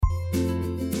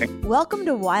Welcome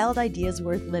to Wild Ideas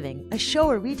Worth Living, a show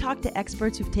where we talk to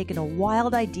experts who've taken a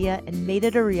wild idea and made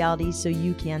it a reality so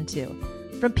you can too.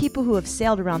 From people who have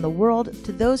sailed around the world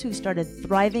to those who've started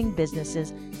thriving businesses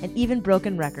and even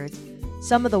broken records,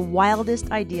 some of the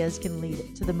wildest ideas can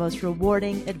lead to the most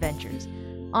rewarding adventures.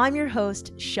 I'm your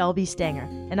host, Shelby Stanger,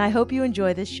 and I hope you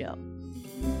enjoy this show.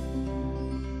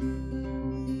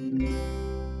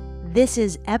 This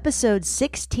is episode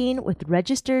 16 with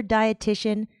registered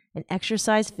dietitian and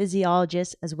exercise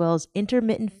physiologist, as well as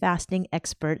intermittent fasting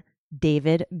expert,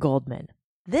 David Goldman.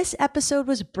 This episode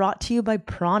was brought to you by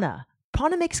Prana.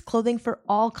 Prana makes clothing for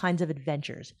all kinds of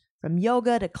adventures, from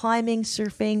yoga to climbing,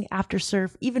 surfing, after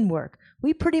surf, even work.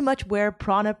 We pretty much wear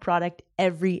Prana product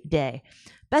every day.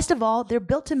 Best of all, they're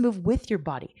built to move with your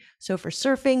body. So for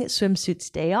surfing, swimsuits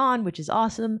stay on, which is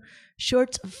awesome.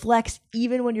 Shorts flex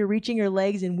even when you're reaching your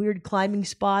legs in weird climbing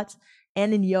spots.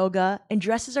 And in yoga, and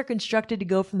dresses are constructed to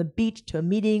go from the beach to a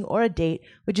meeting or a date,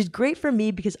 which is great for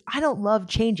me because I don't love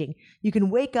changing. You can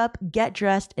wake up, get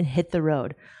dressed, and hit the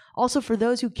road. Also, for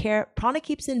those who care, Prana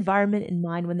keeps the environment in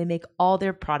mind when they make all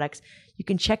their products. You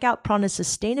can check out Prana's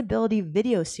sustainability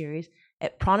video series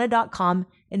at prana.com.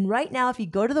 And right now, if you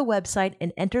go to the website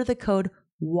and enter the code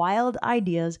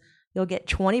WILDIdeas, you'll get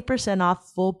 20% off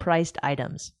full-priced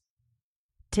items.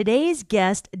 Today's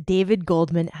guest, David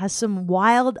Goldman, has some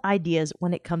wild ideas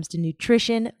when it comes to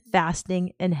nutrition,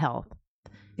 fasting, and health.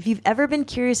 If you've ever been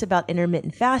curious about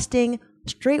intermittent fasting,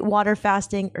 straight water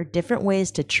fasting, or different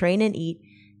ways to train and eat,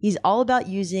 he's all about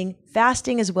using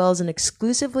fasting as well as an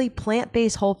exclusively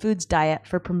plant-based whole foods diet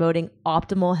for promoting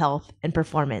optimal health and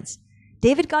performance.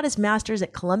 David got his master's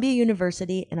at Columbia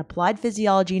University in applied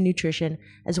physiology and nutrition,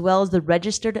 as well as the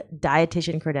registered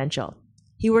dietitian credential.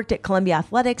 He worked at Columbia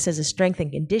Athletics as a strength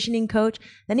and conditioning coach.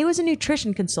 Then he was a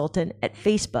nutrition consultant at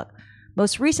Facebook.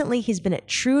 Most recently, he's been at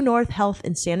True North Health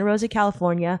in Santa Rosa,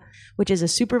 California, which is a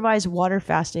supervised water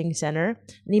fasting center.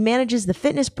 And he manages the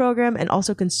fitness program and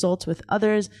also consults with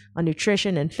others on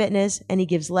nutrition and fitness, and he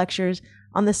gives lectures.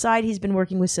 On the side, he's been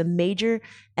working with some major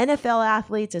NFL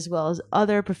athletes as well as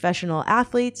other professional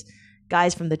athletes,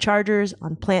 guys from the Chargers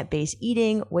on plant-based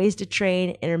eating, ways to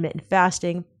train, intermittent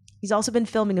fasting. He's also been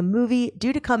filming a movie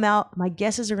due to come out, my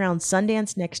guess is around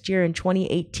Sundance next year in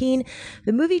 2018.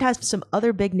 The movie has some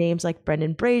other big names like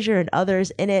Brendan Fraser and others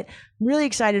in it. I'm really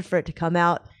excited for it to come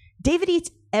out. David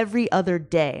eats every other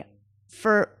day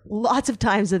for lots of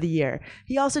times of the year.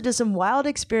 He also does some wild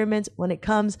experiments when it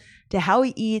comes to how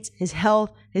he eats, his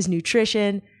health, his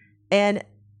nutrition. And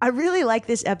I really like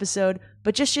this episode,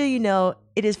 but just so you know,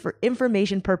 it is for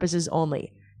information purposes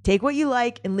only. Take what you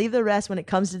like and leave the rest when it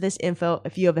comes to this info.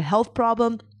 If you have a health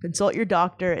problem, consult your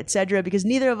doctor, etc., because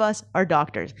neither of us are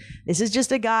doctors. This is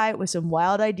just a guy with some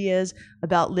wild ideas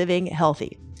about living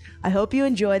healthy. I hope you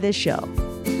enjoy this show.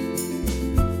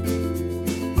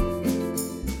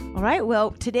 All right, well,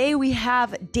 today we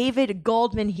have David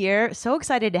Goldman here. So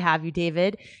excited to have you,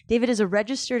 David. David is a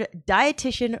registered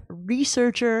dietitian,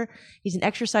 researcher. He's an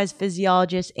exercise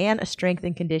physiologist and a strength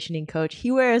and conditioning coach.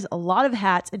 He wears a lot of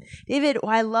hats. And David,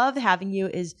 why I love having you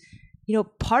is,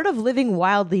 part of living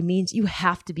wildly means you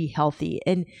have to be healthy.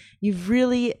 And you've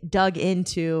really dug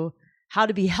into how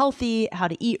to be healthy, how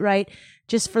to eat right.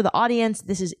 Just for the audience,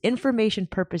 this is information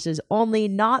purposes only,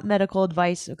 not medical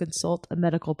advice, so consult a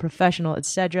medical professional,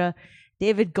 etc.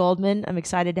 David Goldman, I'm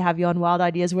excited to have you on Wild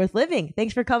Ideas Worth Living.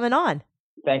 Thanks for coming on.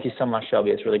 Thank you so much,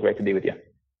 Shelby. It's really great to be with you.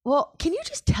 Well, can you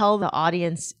just tell the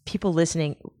audience, people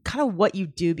listening, kind of what you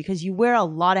do? Because you wear a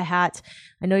lot of hats.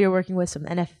 I know you're working with some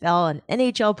NFL and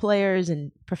NHL players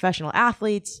and professional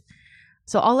athletes.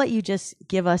 So I'll let you just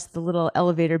give us the little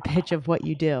elevator pitch of what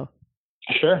you do.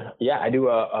 Sure. Yeah, I do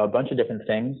a bunch of different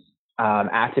things.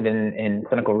 Active in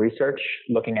clinical research,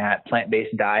 looking at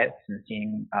plant-based diets and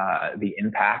seeing the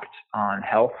impact on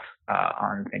health,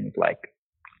 on things like,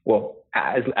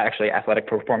 actually athletic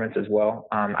performance as well.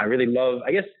 I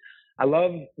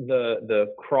love the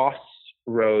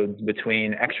crossroads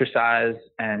between exercise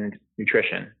and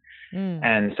nutrition.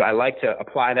 And so I like to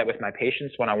apply that with my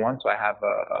patients one-on-one. So I have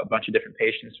a bunch of different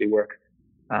patients. We work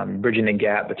bridging the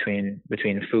gap between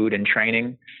food and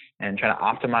training and trying to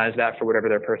optimize that for whatever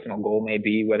their personal goal may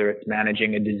be, whether it's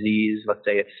managing a disease. Let's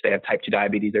say they have type 2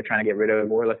 diabetes they're trying to get rid of,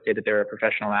 or let's say that they're a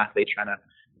professional athlete trying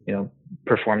to,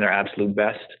 perform their absolute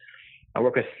best. I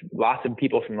work with lots of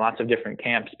people from lots of different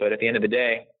camps, but at the end of the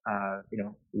day,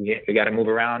 we got to move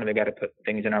around and we got to put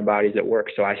things in our bodies that work.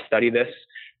 So I study this,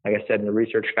 like I said, in the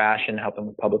research fashion, helping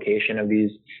with publication of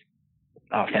these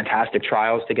fantastic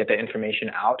trials to get the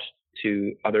information out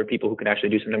to other people who can actually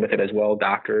do something with it as well,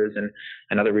 doctors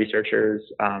and other researchers,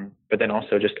 but then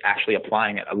also just actually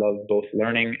applying it. I love both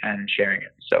learning and sharing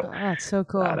it. So that's so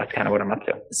cool. That's kind of what I'm up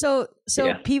to. So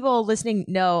people listening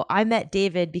know I met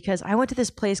David because I went to this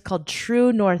place called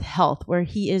True North Health, where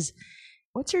he is.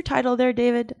 What's your title there,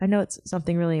 David? I know it's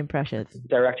something really impressive.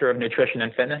 Director of Nutrition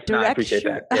and Fitness. I appreciate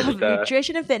that.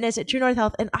 Nutrition and Fitness at True North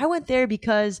Health. And I went there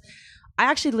because I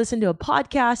actually listened to a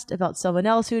podcast about someone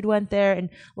else who'd went there. And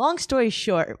long story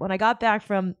short, when I got back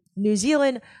from New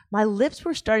Zealand, my lips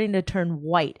were starting to turn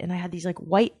white. And I had these like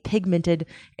white pigmented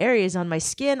areas on my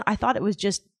skin. I thought it was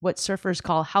just what surfers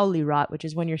call haole rot, which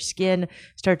is when your skin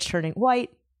starts turning white.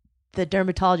 The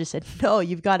dermatologist said, no,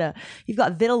 you've got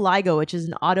vitiligo, which is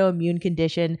an autoimmune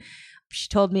condition. She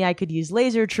told me I could use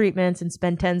laser treatments and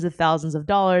spend tens of thousands of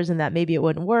dollars and that maybe it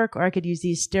wouldn't work, or I could use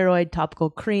these steroid topical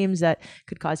creams that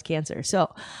could cause cancer.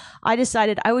 So I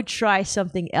decided I would try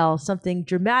something else, something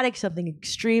dramatic, something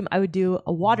extreme. I would do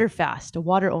a water fast, a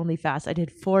water only fast. I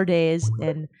did 4 days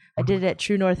and I did it at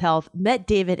True North Health, met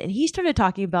David, and he started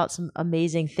talking about some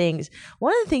amazing things.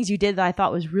 One of the things you did that I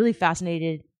thought was really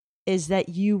fascinating is that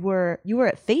you were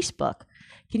at Facebook.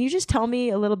 Can you just tell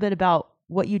me a little bit about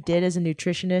what you did as a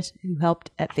nutritionist who helped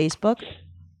at Facebook?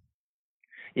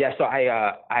 Yeah, so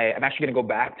I'm actually going to go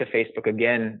back to Facebook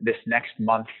again this next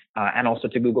month, and also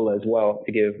to Google as well,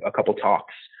 to give a couple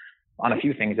talks on a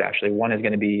few things actually. One is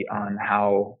going to be on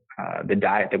how the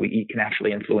diet that we eat can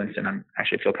actually influence, and I'm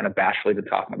actually feel kind of bashfully to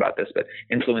talking about this, but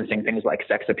influencing things like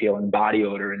sex appeal and body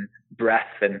odor and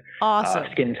breath and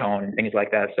skin tone and things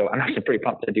like that. So I'm actually pretty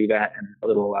pumped to do that, and a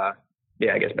little, I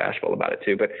guess bashful about it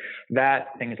too. But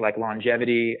things like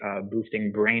longevity,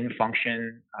 boosting brain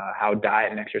function, how diet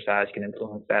and exercise can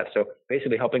influence that. So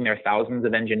basically helping their thousands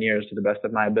of engineers to the best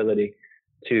of my ability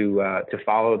to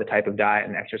follow the type of diet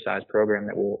and exercise program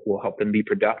that will help them be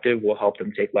productive, will help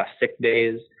them take less sick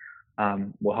days,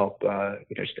 will help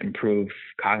just improve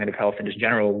cognitive health and just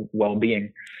general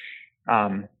well-being.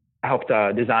 I helped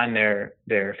design their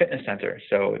fitness center.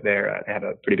 So they have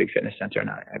a pretty big fitness center, and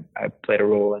I played a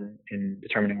role in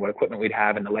determining what equipment we'd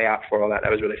have and the layout for all that.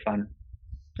 That was really fun.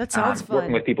 That sounds fun.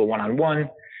 Working with people one-on-one.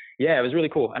 Yeah, it was really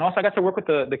cool. And also I got to work with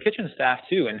the kitchen staff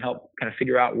too and help kind of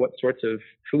figure out what sorts of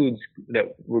foods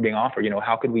that were being offered.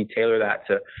 How could we tailor that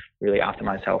to really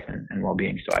optimize health and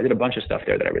well-being? So I did a bunch of stuff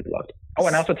there that I really loved. Oh,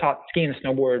 and I also taught ski and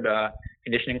snowboard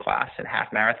conditioning class and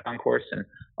half marathon course and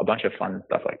a bunch of fun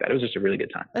stuff like that. It was just a really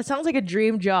good time. That sounds like a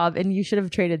dream job, and you should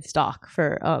have traded stock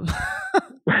for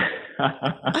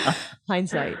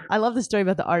hindsight. I love the story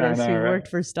about the artist who worked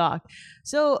for stock.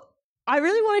 So I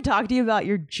really want to talk to you about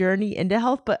your journey into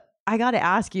health, but I got to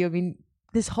ask you, I mean,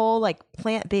 this whole like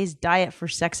plant-based diet for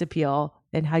sex appeal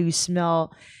and how you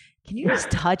smell, can you just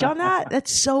touch on that?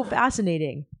 That's so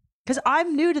fascinating. Because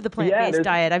I'm new to the plant-based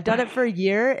diet. I've done it for a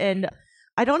year and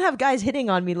I don't have guys hitting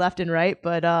on me left and right,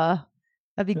 but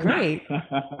that'd be great.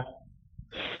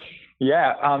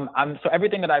 Yeah. So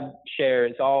everything that I share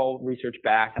is all research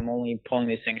backed. I'm only pulling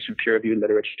these things from peer reviewed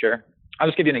literature. I'll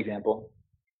just give you an example.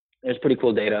 There's pretty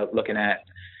cool data looking at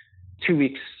 2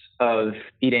 weeks of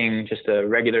eating just a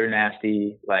regular,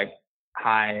 nasty, like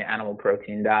high animal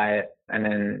protein diet. And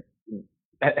then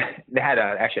they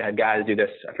actually had guys do this.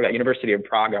 I forgot, University of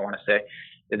Prague, I want to say,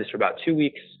 did this for about 2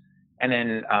 weeks. And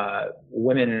then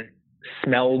women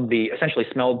essentially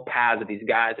smelled pads that these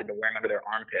guys had been wearing under their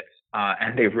armpits.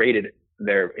 And they rated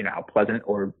how pleasant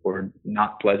or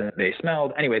not pleasant they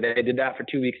smelled. Anyway, they did that for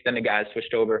 2 weeks. Then the guys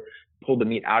switched over, pulled the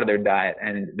meat out of their diet,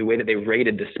 and the way that they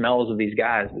rated the smells of these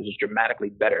guys was just dramatically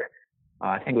better.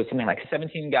 I think it was something like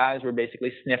 17 guys were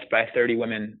basically sniffed by 30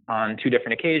 women on 2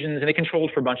 different occasions, and they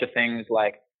controlled for a bunch of things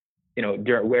like,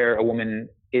 where a woman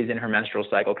is in her menstrual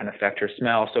cycle can affect her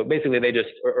smell. So basically, they just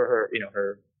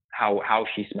how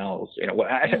she smells,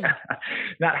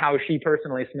 not how she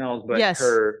personally smells, but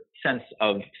her sense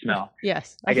of smell.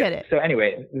 Yes, I get it. So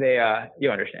anyway, they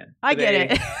you understand. I get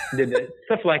it. Did this.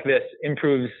 Stuff like this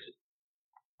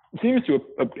seems to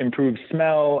improve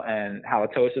smell and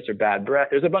halitosis or bad breath.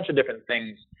 There's a bunch of different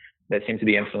things that seem to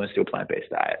be influenced to a plant-based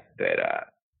diet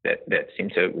that seem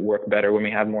to work better when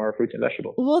we have more fruits and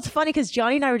vegetables. Well, it's funny because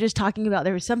Johnny and I were just talking about,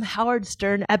 there was some Howard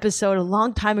Stern episode a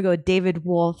long time ago with David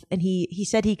Wolf, and he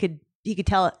said he could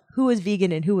tell who was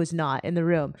vegan and who was not in the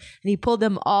room. And he pulled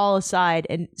them all aside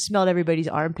and smelled everybody's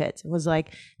armpits and was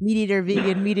like, meat eater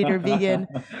vegan, meat eater vegan.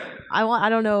 I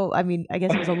don't know. I mean, I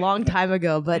guess it was a long time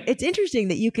ago, but it's interesting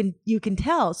that you can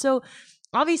tell. So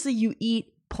obviously you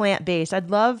eat plant-based. I'd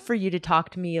love for you to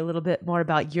talk to me a little bit more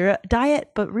about your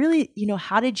diet, but really,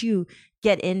 how did you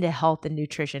get into health and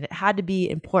nutrition? It had to be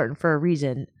important for a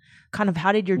reason. Kind of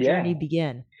how did your journey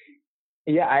begin?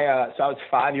 Yeah, so I was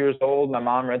 5 years old. My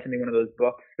mom read to me one of those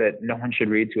books that no one should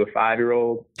read to a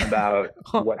 5-year-old about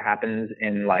what happens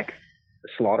in like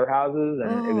slaughterhouses,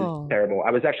 and it was Oh, terrible. I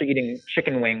was actually eating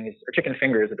chicken wings or chicken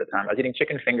fingers at the time. I was eating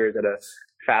chicken fingers at a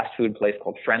fast food place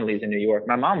called Friendly's in New York.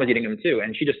 My mom was eating them too,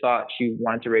 and she just thought she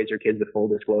wanted to raise her kids with full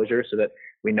disclosure so that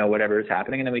we know whatever is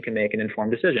happening, and then we can make an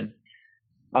informed decision.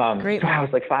 great So I was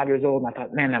mom. like 5 years old, and I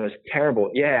thought, man, that was terrible.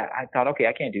 Yeah, I thought, okay,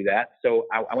 I can't do that. So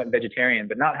I went vegetarian,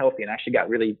 but not healthy, and actually got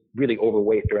really, really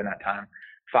overweight during that time.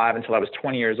 Five until I was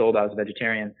 20 years old, I was a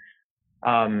vegetarian.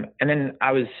 And then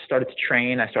I was started to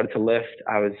train. I started to lift.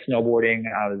 I was snowboarding.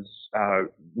 I was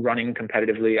running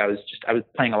competitively. I was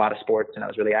playing a lot of sports, and I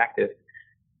was really active.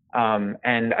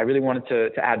 And I really wanted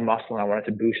to add muscle, and I wanted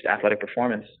to boost athletic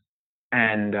performance.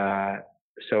 And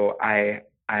so I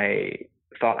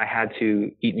thought I had to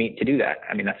eat meat to do that.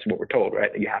 I mean, that's what we're told,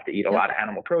 right? That you have to eat a Yep. lot of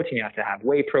animal protein. You have to have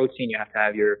whey protein. You have to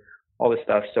have all this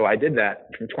stuff. So I did that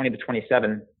from 20 to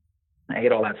 27. I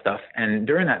ate all that stuff. And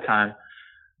during that time,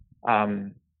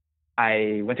 um,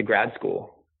 I went to grad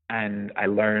school, and I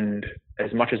learned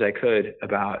as much as I could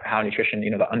about how nutrition,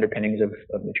 the underpinnings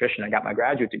of nutrition. I got my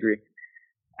graduate degree,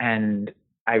 and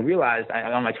I realized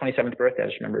on my 27th birthday, I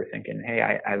just remember thinking,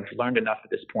 hey, I've learned enough at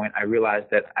this point. I realized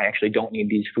that I actually don't need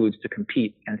these foods to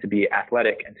compete and to be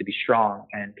athletic and to be strong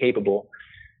and capable.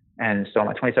 And so on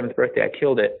my 27th birthday, I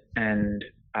killed it and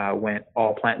went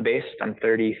all plant-based. I'm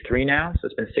 33 now, so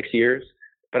it's been 6 years.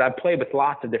 But I've played with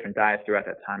lots of different diets throughout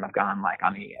that time. I've gone like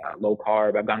on the low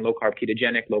carb. I've gone low carb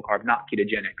ketogenic, low carb not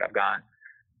ketogenic. I've gone,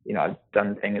 I've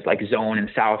done things like zone and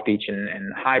South Beach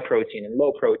and high protein and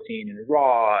low protein and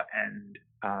raw and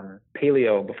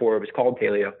paleo before it was called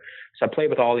paleo. So I played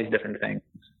with all these different things.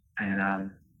 And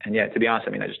yeah, to be honest,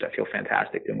 I mean, I feel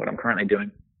fantastic doing what I'm currently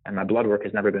doing, and my blood work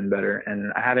has never been better.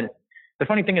 And the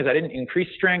funny thing is I didn't increase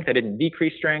strength. I didn't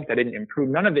decrease strength. I didn't improve.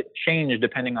 None of it changed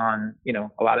depending on,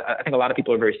 I think a lot of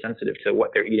people are very sensitive to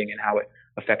what they're eating and how it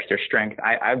affects their strength.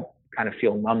 I kind of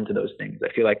feel numb to those things.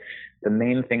 I feel like the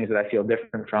main things that I feel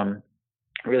different from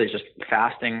really is just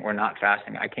fasting or not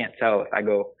fasting. I can't tell if I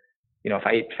go, if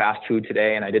I ate fast food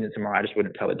today and I didn't tomorrow, I just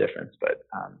wouldn't tell the difference. But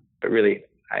really,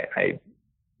 I'm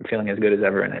feeling as good as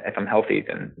ever. And if I'm healthy,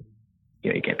 then,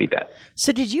 you can't beat that.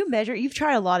 So did you measure? You've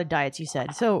tried a lot of diets, you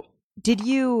said. So did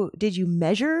you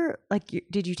measure? Like,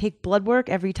 did you take blood work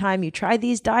every time you tried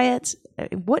these diets?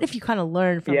 What if you kind of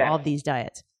learned from all Yeah. of these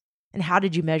diets, and how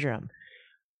did you measure them?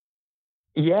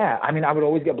 Yeah. I mean, I would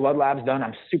always get blood labs done.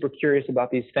 I'm super curious about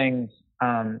these things.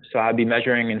 So I'd be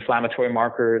measuring inflammatory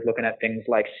markers, looking at things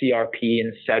like CRP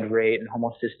and sed rate and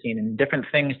homocysteine and different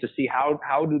things to see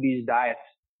how do these diets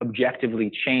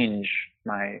objectively change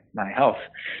my health.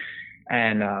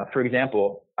 And for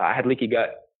example, I had leaky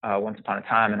gut once upon a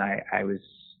time, and I was,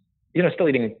 still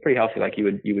eating pretty healthy. Like you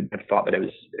would have thought that it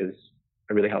was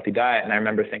a really healthy diet. And I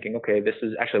remember thinking, okay, this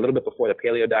is actually a little bit before the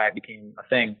paleo diet became a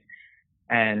thing.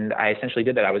 And I essentially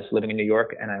did that. I was living in New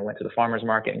York, and I went to the farmer's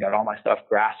market and got all my stuff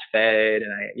grass fed,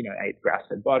 and I ate grass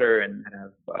fed butter and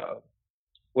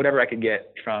whatever I could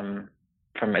get from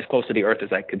as close to the earth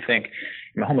as I could think.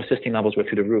 My homocysteine levels were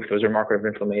through the roof. Those are a marker of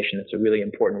inflammation. It's a really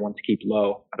important one to keep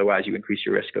low. Otherwise, you increase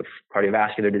your risk of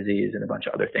cardiovascular disease and a bunch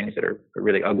of other things that are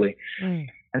really ugly. Mm.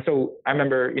 And so I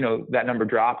remember, that number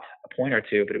dropped a point or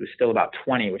two, but it was still about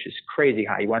 20, which is crazy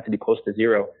high. You want it to be close to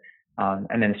zero.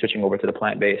 And then switching over to the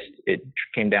plant-based, it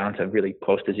came down to really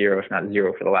close to zero, if not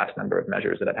zero, for the last number of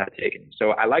measures that I've had taken.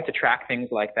 So I like to track things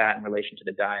like that in relation to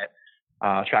the diet,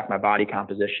 track my body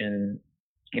composition.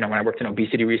 When I worked in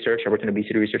obesity research for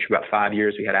about 5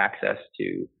 years. We had access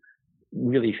to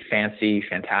really fancy,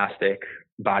 fantastic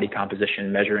body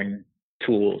composition measuring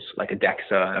tools like a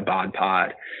DEXA and a BOD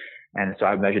pod. And so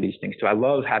I've measured these things too. I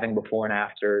love having before and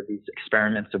after. These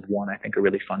experiments of one, I think, are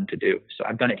really fun to do. So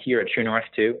I've done it here at True North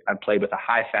too. I've played with a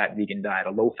high fat vegan diet,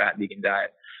 a low fat vegan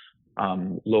diet,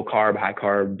 low carb, high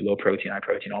carb, low protein, high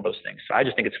protein, all those things. So I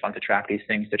just think it's fun to track these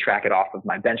things, to track it off of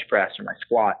my bench press or my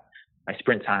squat, my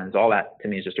sprint times. All that to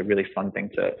me is just a really fun thing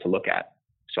to look at.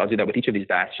 So I'll do that with each of these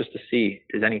diets just to see,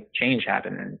 does any change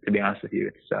happen? And to be honest with you,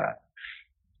 it's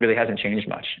really hasn't changed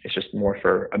much. It's just more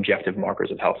for objective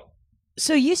markers of health.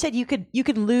 So you said you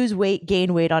could lose weight,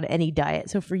 gain weight on any diet.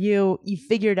 So for you, you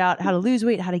figured out how to lose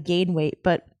weight, how to gain weight.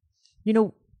 But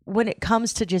when it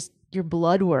comes to just your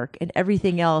blood work and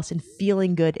everything else and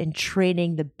feeling good and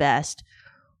training the best,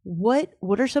 what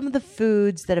are some of the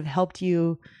foods that have helped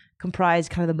you comprise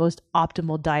kind of the most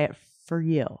optimal diet for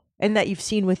you, and that you've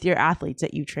seen with your athletes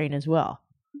that you train as well?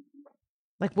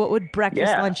 Like, what would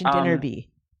breakfast, lunch, and dinner be?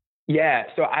 Yeah,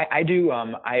 so I do.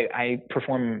 I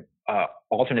perform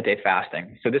alternate day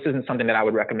fasting. So this isn't something that I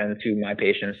would recommend to my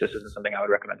patients. This isn't something I would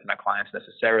recommend to my clients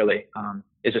necessarily.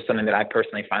 It's just something that I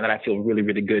personally find that I feel really,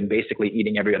 really good basically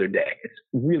eating every other day. It's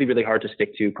really, really hard to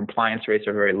stick to. Compliance rates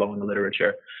are very low in the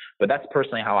literature, but that's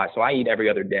personally so I eat every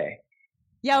other day.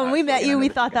 Yeah, when we met you, we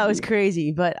thought that was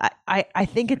crazy, but I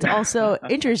think it's also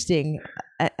interesting.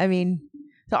 I mean,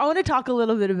 so I want to talk a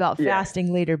little bit about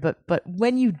fasting later, but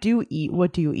when you do eat,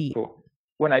 what do you eat? Cool.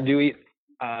 When I do eat,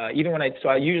 I'll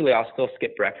still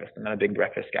skip breakfast. I'm not a big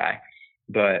breakfast guy,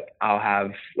 but I'll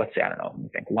have, let's say, I don't know, I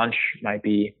think lunch might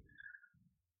be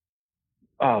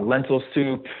lentil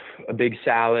soup, a big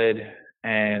salad,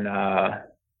 and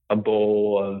a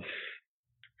bowl of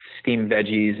steamed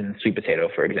veggies and sweet potato,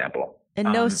 for example.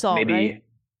 And no salt, maybe, right?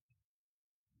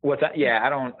 What's that? Yeah, I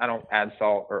don't add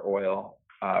salt or oil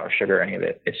or sugar or any of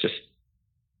it. It's just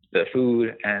the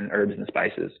food and herbs and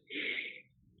spices.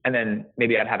 And then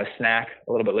maybe I'd have a snack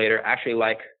a little bit later. Actually,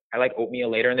 I like oatmeal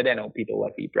later in the day. I know people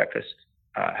like to eat breakfast,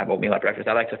 have oatmeal at breakfast.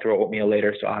 I like to throw oatmeal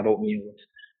later, so I'll have oatmeal with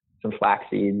some flax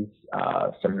seeds,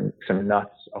 some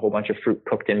nuts, a whole bunch of fruit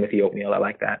cooked in with the oatmeal. I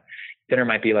like that. Dinner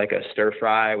might be like a stir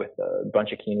fry with a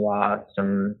bunch of quinoa,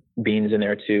 some beans in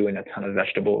there too, and a ton of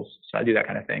vegetables. So I do that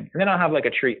kind of thing. And then I'll have like a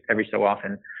treat every so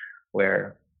often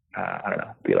where, I don't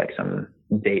know, be like some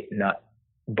date nut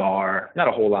bar, not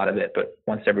a whole lot of it, but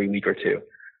once every week or two,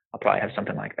 I'll probably have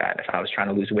something like that. If I was trying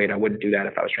to lose weight, I wouldn't do that.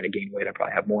 If I was trying to gain weight, I'd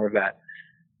probably have more of that.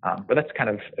 But that's kind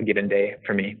of a given day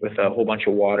for me with a whole bunch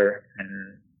of water,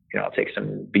 and, I'll take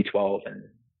some B12 and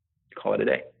call it a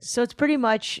day. So it's pretty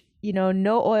much,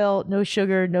 no oil, no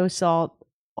sugar, no salt,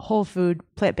 whole food,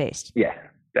 plant-based. Yeah,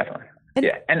 definitely.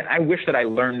 And I wish that I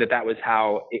learned that was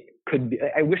how it could be.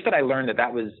 I wish that I learned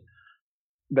that was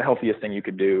the healthiest thing you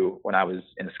could do when I was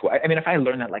in school. I mean, if I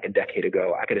learned that like a decade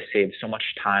ago, I could have saved so much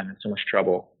time and so much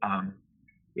trouble.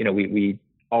 We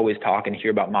always talk and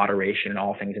hear about moderation and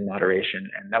all things in moderation.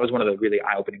 And that was one of the really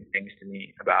eye-opening things to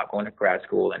me about going to grad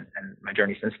school and my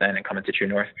journey since then and coming to True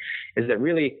North, is that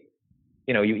really,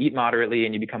 you eat moderately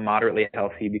and you become moderately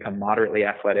healthy, you become moderately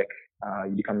athletic,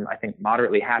 you become, I think,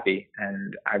 moderately happy.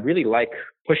 And I really like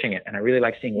pushing it. And I really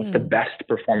like seeing what's the best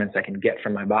performance I can get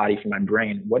from my body, from my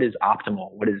brain. What is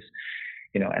optimal? What is,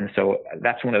 and so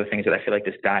that's one of the things that I feel like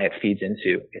this diet feeds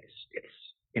into. It's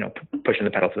pushing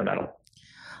the pedal to the metal.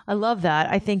 I love that.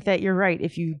 I think that you're right.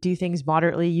 If you do things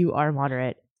moderately, you are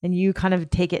moderate, and you kind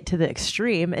of take it to the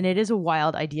extreme. And it is a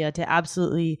wild idea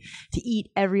to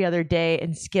eat every other day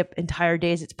and skip entire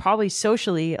days. It's probably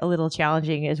socially a little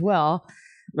challenging as well.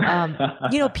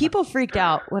 People freaked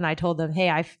out when I told them,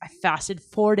 hey, I fasted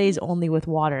 4 days only with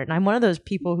water. And I'm one of those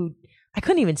people who I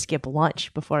couldn't even skip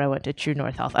lunch before I went to True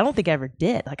North Health. I don't think I ever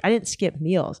did. Like, I didn't skip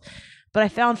meals, but I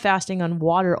found fasting on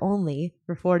water only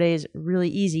for 4 days really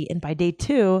easy. And by day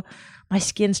 2, my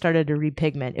skin started to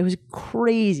repigment. It was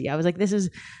crazy. I was like, this is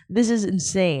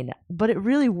insane, but it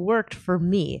really worked for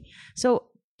me. So,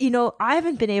 I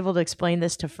haven't been able to explain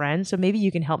this to friends, so maybe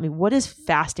you can help me. What does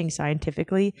fasting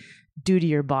scientifically do to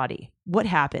your body? What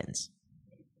happens?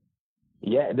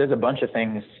 Yeah, there's a bunch of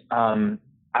things.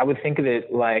 I would think of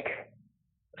it like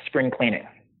spring cleaning.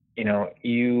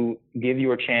 You give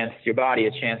your body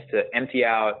a chance to empty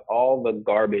out all the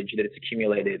garbage that it's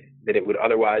accumulated that it would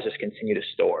otherwise just continue to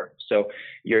store. So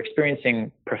you're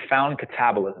experiencing profound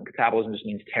catabolism. Catabolism just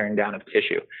means tearing down of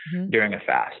tissue during a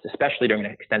fast, especially during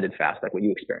an extended fast like what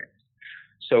you experienced.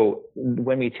 So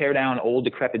when we tear down old,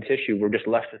 decrepit tissue, we're just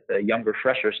left with the younger,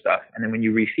 fresher stuff. And then when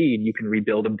you refeed, you can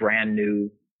rebuild a brand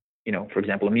new, for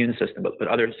example, immune system, but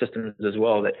other systems as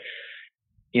well that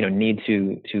need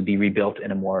to be rebuilt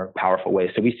in a more powerful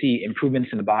way. So we see improvements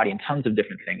in the body in tons of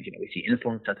different things. We see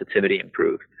insulin sensitivity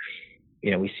improve.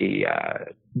 We see,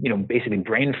 basically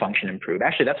brain function improve.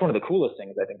 Actually, that's one of the coolest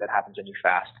things I think that happens when you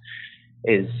fast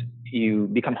is you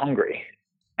become hungry,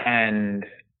 and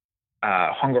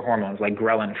hunger hormones like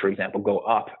ghrelin, for example, go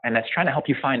up, and that's trying to help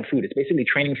you find food. It's basically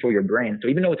training for your brain. So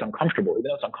even though it's uncomfortable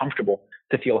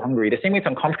to feel hungry, the same way it's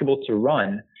uncomfortable to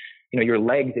run, your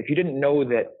legs, if you didn't know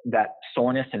that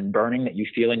soreness and burning that you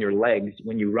feel in your legs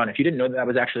when you run, if you didn't know that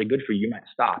was actually good for you, you might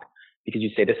stop because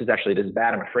you'd say, this is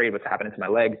bad. I'm afraid what's happening to my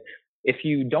legs. If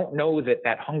you don't know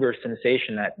that hunger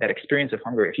sensation, that experience of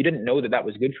hunger, if you didn't know that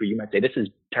was good for you, you might say, this is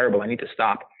terrible. I need to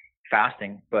stop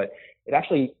fasting. But it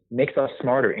actually makes us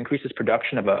smarter, increases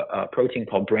production of a protein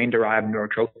called brain-derived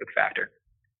neurotrophic factor.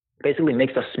 Basically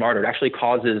makes us smarter. It actually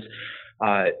causes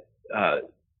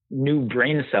new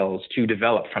brain cells to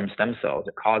develop from stem cells.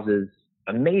 It causes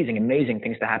amazing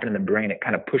things to happen in the brain. It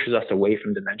kind of pushes us away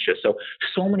from dementia.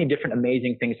 So many different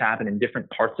amazing things happen in different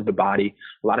parts of the body.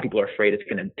 A lot of people are afraid it's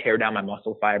going to tear down my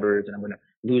muscle fibers and I'm going to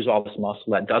lose all this muscle.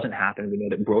 That doesn't happen. We know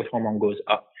that growth hormone goes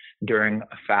up. during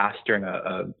a fast, during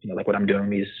like what I'm doing,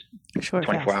 these short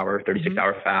 24-hour,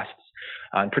 36-hour fasts,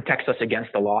 protects us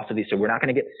against the loss of these. So we're not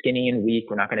going to get skinny and weak.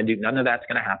 We're not going to do, none of that's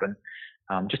going to happen.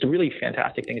 Just really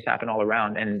fantastic things happen all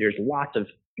around. And there's lots of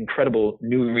incredible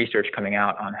new research coming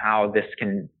out on how this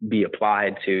can be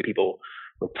applied to people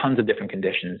with tons of different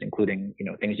conditions, including,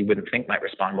 things you wouldn't think might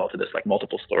respond well to this, like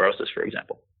multiple sclerosis, for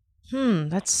example.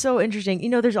 That's so interesting.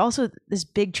 There's also this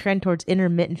big trend towards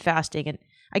intermittent fasting. And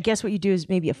I guess what you do is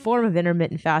maybe a form of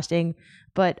intermittent fasting.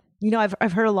 But,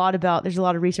 I've heard there's a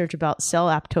lot of research about cell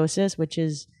apoptosis,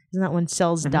 isn't that when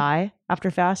cells die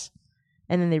after fast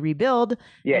and then they rebuild?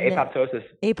 Yeah, apoptosis.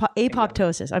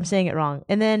 Apoptosis. I'm saying it wrong.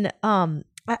 And then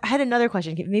I had another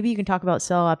question. Maybe you can talk about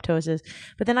cell apoptosis.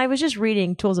 But then I was just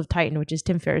reading Tools of Titan, which is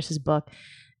Tim Ferriss's book.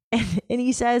 And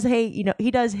he says, hey,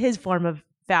 he does his form of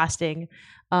fasting,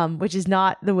 which is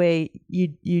not the way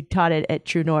you taught it at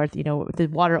True North, the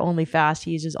water only fast.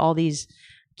 He uses all these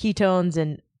ketones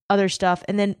and other stuff.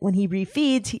 And then when he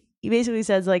refeeds, he basically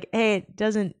says like, hey, it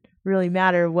doesn't really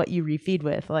matter what you refeed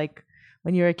with. Like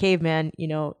when you're a caveman, you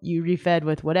refed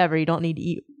with whatever. You don't need to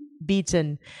eat beets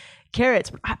and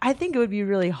carrots. I think it would be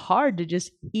really hard to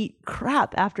just eat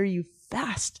crap after you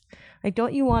fast. Like,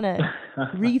 don't you want to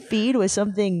refeed with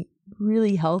something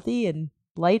really healthy and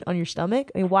light on your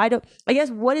stomach? I mean,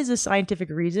 what is the scientific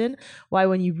reason why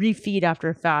when you refeed after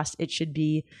a fast, it should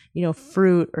be,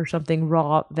 fruit or something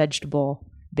raw vegetable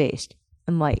based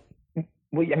and light?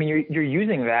 Well, I mean, you're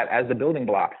using that as the building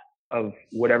block of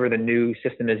whatever the new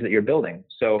system is that you're building.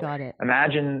 So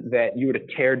imagine that you were to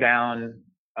tear down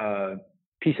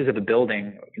pieces of the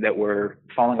building that were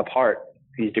falling apart.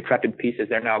 These decrepit pieces,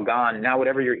 they're now gone. Now,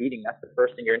 whatever you're eating, that's the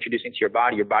first thing you're introducing to your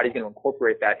body. Your body's going to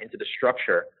incorporate that into the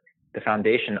structure, the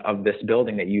foundation of this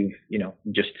building that you've,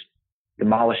 just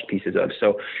demolished pieces of.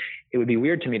 So it would be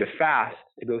weird to me to fast,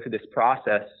 to go through this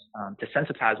process, to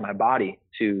sensitize my body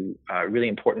to really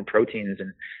important proteins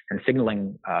and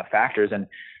signaling factors, and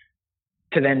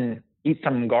to then eat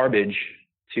some garbage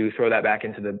to throw that back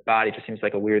into the body. Just seems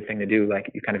like a weird thing to do.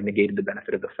 Like you kind of negated the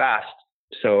benefit of the fast.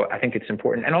 So I think it's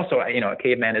important. And also, a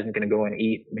caveman isn't going to go and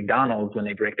eat McDonald's when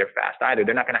they break their fast either.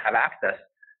 They're not going to have access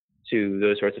to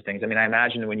those sorts of things. I mean, I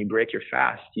imagine when you break your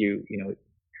fast,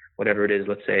 whatever it is,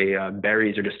 let's say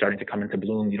berries are just starting to come into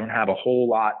bloom. You don't have a whole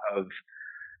lot of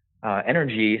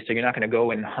energy. So you're not going to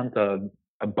go and hunt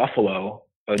a buffalo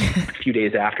a few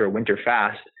days after a winter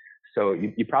fast. So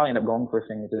you probably end up going for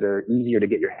things that are easier to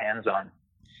get your hands on.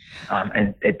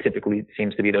 And it typically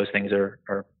seems to be those things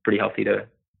are pretty healthy to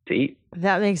eat.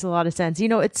 That makes a lot of sense.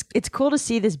 It's cool to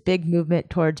see this big movement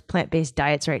towards plant-based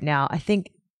diets right now. I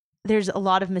think there's a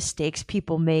lot of mistakes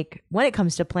people make when it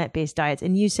comes to plant-based diets.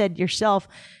 And you said yourself,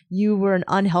 you were an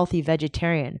unhealthy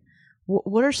vegetarian.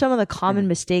 What are some of the common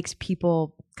mistakes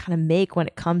people kind of make when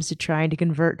it comes to trying to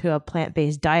convert to a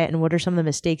plant-based diet? And what are some of the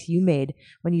mistakes you made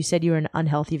when you said you were an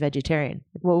unhealthy vegetarian?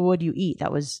 What would you eat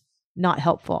that was not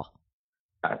helpful?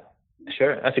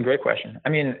 Sure. That's a great question. I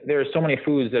mean, there are so many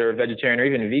foods that are vegetarian or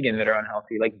even vegan that are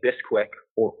unhealthy, like Bisquick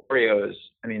or Oreos.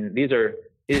 I mean, these are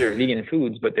vegan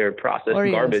foods, but they're processed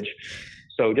garbage.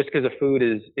 So just because a food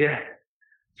is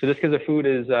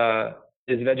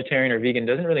vegetarian or vegan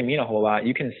doesn't really mean a whole lot.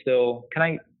 You can still, can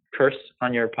I curse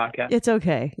on your podcast? It's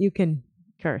okay. You can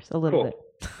curse a little bit.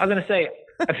 I was going to say,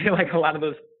 I feel like a lot of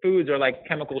those foods are like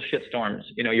chemical shitstorms.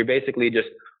 You're basically just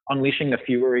unleashing the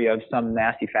fury of some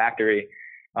nasty factory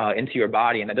into your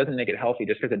body, and that doesn't make it healthy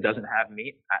just because it doesn't have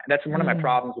meat. That's one of my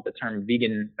problems with the term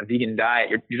a vegan diet.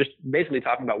 You're just basically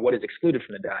talking about what is excluded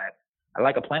from the diet. I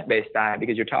like a plant-based diet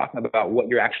because you're talking about what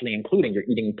you're actually including. You're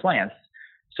eating plants.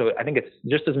 So I think it's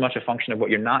just as much a function of what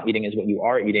you're not eating as what you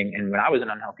are eating. And when I was an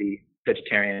unhealthy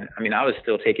vegetarian, I mean, I was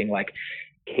still taking like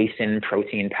casein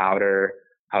protein powder.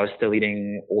 I was still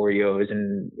eating Oreos,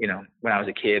 and when I was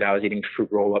a kid, I was eating fruit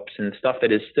roll-ups and stuff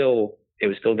that it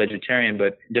was still vegetarian,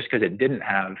 but just because it didn't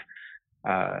have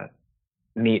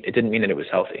meat, it didn't mean that it was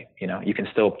healthy. You can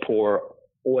still pour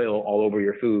oil all over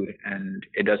your food and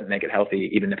it doesn't make it healthy,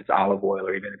 even if it's olive oil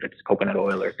or even if it's coconut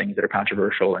oil or things that are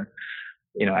controversial. And,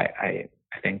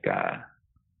 I think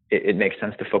it makes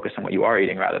sense to focus on what you are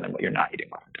eating rather than what you're not eating.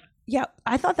 Yeah,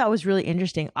 I thought that was really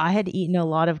interesting. I had eaten a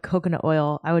lot of coconut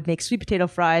oil. I would make sweet potato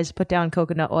fries, put down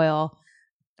coconut oil.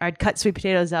 I'd cut sweet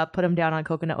potatoes up, put them down on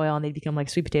coconut oil, and they'd become like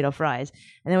sweet potato fries.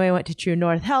 And then when I went to True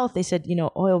North Health, they said,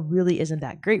 oil really isn't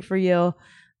that great for you.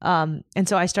 And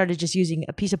so I started just using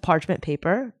a piece of parchment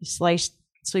paper, sliced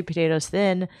sweet potatoes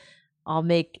thin. I'll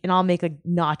make like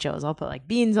nachos. I'll put like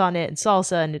beans on it and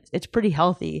salsa, and it's pretty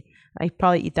healthy. I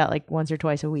probably eat that like once or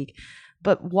twice a week.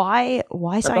 But why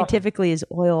scientifically is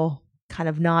oil kind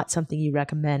of not something you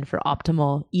recommend for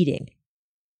optimal eating?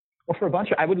 Well, for a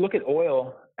bunch of, I would look at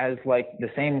oil as like the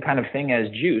same kind of thing as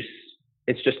juice.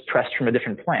 It's just pressed from a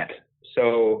different plant.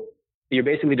 So you're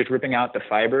basically just ripping out the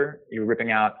fiber, you're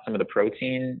ripping out some of the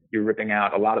protein, you're ripping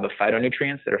out a lot of the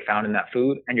phytonutrients that are found in that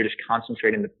food, and you're just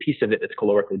concentrating the piece of it that's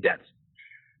calorically dense.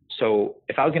 So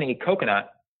if I was going to eat coconut,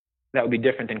 that would be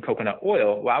different than coconut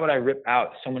oil. Why would I rip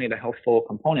out so many of the healthful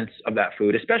components of that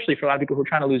food, especially for a lot of people who are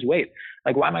trying to lose weight?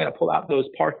 Like, why am I going to pull out those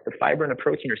parts? The fiber and the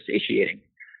protein are satiating.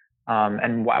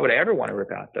 And why would I ever want to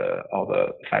rip out all the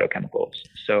phytochemicals?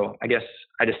 So I guess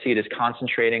I just see it as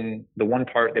concentrating the one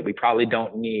part that we probably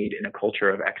don't need in a culture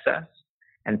of excess,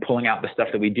 and pulling out the stuff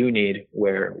that we do need,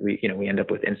 where we end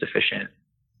up with insufficient,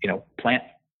 plant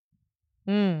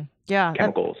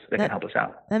chemicals that can help us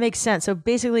out. That makes sense. So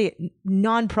basically,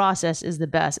 non-processed is the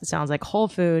best. It sounds like whole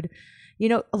food.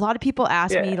 A lot of people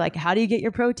ask me, like, how do you get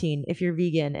your protein if you're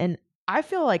vegan? And I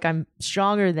feel like I'm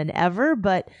stronger than ever,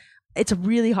 but it's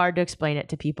really hard to explain it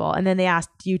to people. And then they ask,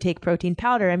 do you take protein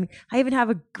powder? I mean, I even have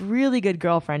a really good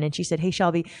girlfriend, and she said, hey,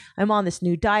 Shelby, I'm on this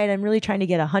new diet. I'm really trying to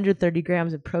get 130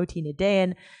 grams of protein a day.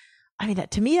 And I mean,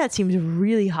 to me, that seems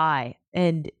really high.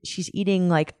 And she's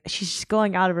eating, she's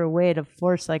going out of her way to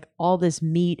force all this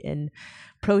meat and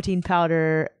protein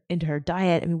powder into her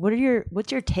diet. I mean,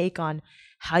 what's your take on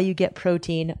how you get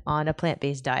protein on a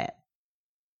plant-based diet?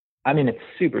 I mean, it's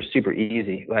super, super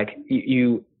easy. Like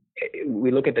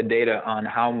we look at the data on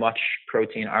how much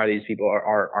protein are these people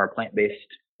are plant-based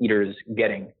eaters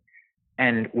getting.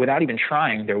 And without even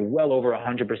trying, they're well over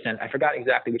 100%. I forgot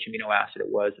exactly which amino acid it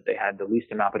was that they had the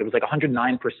least amount, but it was like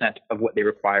 109% of what they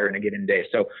require in a given day.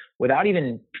 So without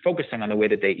even focusing on the way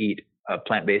that they eat, a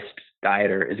plant-based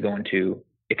dieter is going to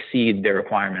exceed their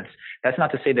requirements. That's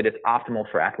not to say that it's optimal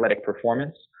for athletic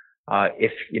performance.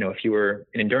 If you were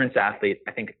an endurance athlete,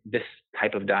 I think this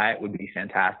type of diet would be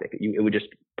fantastic. It would just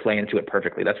play into it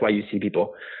perfectly. That's why you see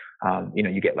people,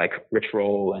 you get like Rich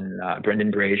Roll and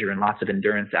Brendan Brazier and lots of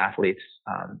endurance athletes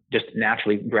just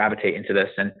naturally gravitate into this.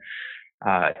 And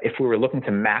if we were looking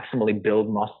to maximally build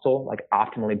muscle, like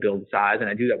optimally build size, and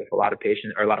I do that with a lot of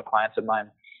patients or a lot of clients of mine,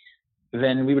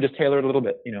 then we would just tailor it a little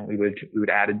bit. We would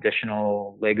add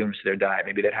additional legumes to their diet.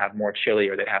 Maybe they'd have more chili,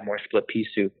 or they'd have more split pea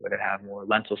soup, or they'd have more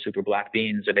lentil soup or black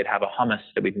beans, or they'd have a hummus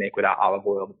that we'd make without olive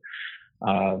oil.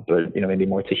 But maybe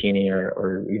more tahini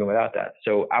or even without that.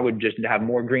 So I would just have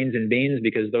more greens and beans,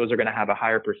 because those are going to have a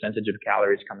higher percentage of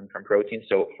calories coming from protein.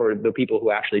 So for the people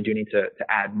who actually do need to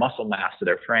add muscle mass to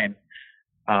their frame,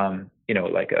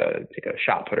 like a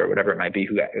shot put or whatever it might be,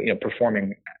 who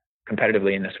performing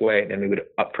competitively in this way, then we would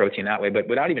up protein that way. But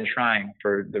without even trying,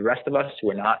 for the rest of us who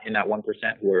are not in that 1%,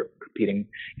 who are competing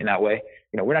in that way,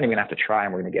 we're not even gonna have to try,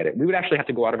 and we're going to get it. We would actually have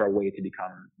to go out of our way to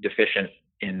become deficient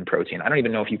in protein. I don't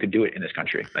even know if you could do it in this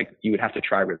country. Like, you would have to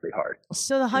try really hard.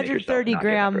 So the 130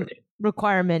 gram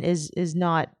requirement is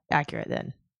not accurate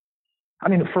then? I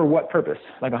mean, for what purpose?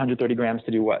 Like 130 grams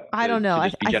to do what? I don't know. To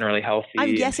just be generally healthy.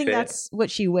 I'm guessing that's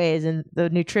what she weighs, and the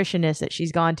nutritionist that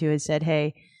she's gone to has said,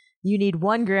 hey, you need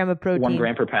 1 gram of protein. 1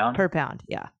 gram per pound? Per pound,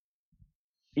 yeah.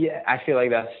 Yeah, I feel like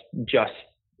that's just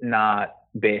not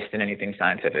based in anything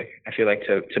scientific. I feel like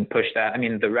to push that, I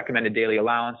mean, the recommended daily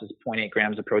allowance is 0.8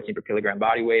 grams of protein per kilogram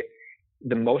body weight.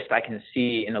 The most I can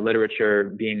see in the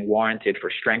literature being warranted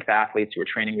for strength athletes who are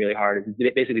training really hard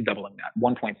is basically doubling that,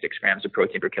 1.6 grams of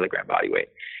protein per kilogram body weight.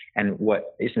 And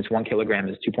since 1 kilogram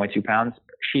is 2.2 pounds,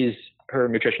 her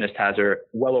nutritionist has her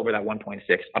well over that 1.6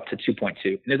 up to 2.2.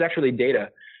 And there's actually data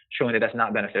showing that that's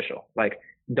not beneficial. Like,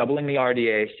 doubling the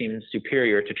RDA seems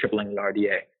superior to tripling the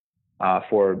RDA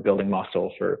for building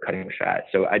muscle, for cutting fat.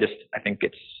 So I think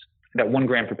it's that 1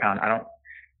 gram per pound.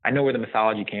 I know where the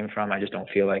mythology came from. I just don't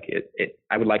feel like it.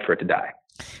 I would like for it to die.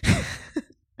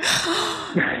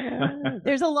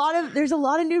 There's a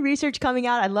lot of new research coming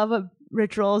out. I love what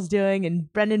Rich Roll's doing,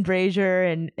 and Brendan Brazier,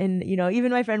 and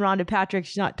even my friend Rhonda Patrick.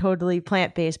 She's not totally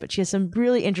plant-based, but she has some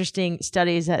really interesting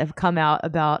studies that have come out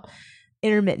about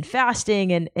intermittent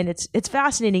fasting, and it's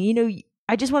fascinating.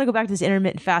 I just want to go back to this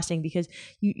intermittent fasting, because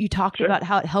you talked about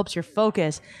how it helps your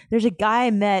focus. There's a guy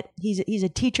I met, he's a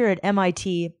teacher at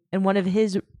MIT, and one of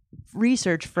his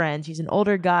research friends, he's an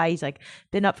older guy, he's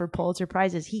been up for Pulitzer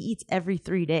Prizes, he eats every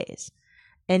 3 days.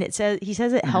 And he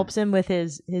says it helps him with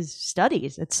his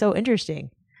studies. It's so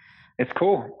interesting. It's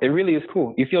cool. It really is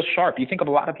cool. You feel sharp. You think of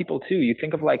a lot of people too. You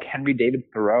think of like Henry David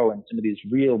Thoreau and some of these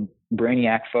real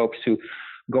brainiac folks who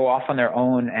go off on their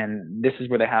own, and this is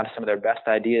where they have some of their best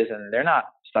ideas, and they're not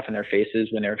stuffing their faces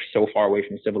when they're so far away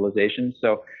from civilization.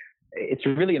 So it's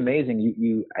really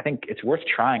amazing. I think it's worth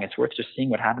trying. It's worth just seeing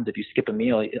what happens if you skip a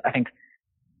meal. I think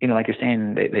like you're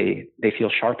saying, they feel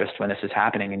sharpest when this is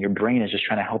happening, and your brain is just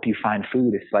trying to help you find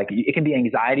food. It's like, it can be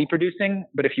anxiety producing,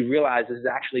 but if you realize this is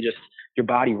actually just your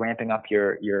body ramping up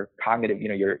your cognitive,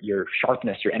 your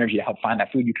sharpness, your energy to help find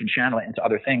that food, you can channel it into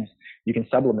other things. You can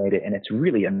sublimate it, and it's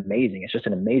really amazing. It's just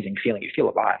an amazing feeling. You feel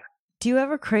alive. Do you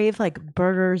ever crave like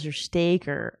burgers or steak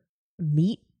or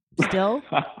meat still?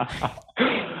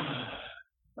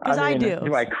 Because I do.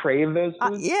 Do I crave those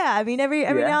foods? Yeah. I mean, every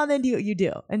now and then you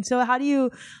do. And so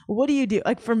what do you do?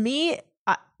 Like for me,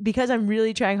 because I'm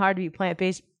really trying hard to be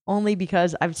plant-based, only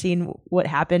because I've seen what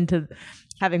happened to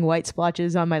having white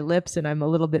splotches on my lips and I'm a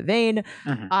little bit vain.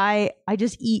 Mm-hmm. I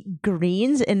just eat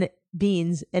greens and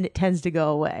beans and it tends to go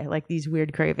away, like these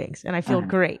weird cravings. And I feel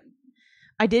great.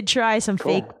 I did try some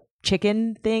fake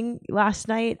chicken thing last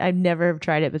night. I've never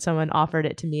tried it, but someone offered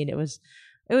it to me, and it was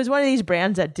one of these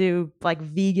brands that do like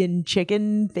vegan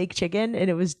chicken, fake chicken, and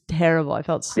it was terrible. I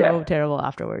felt so terrible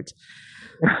afterwards.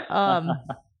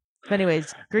 But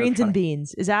anyways, greens and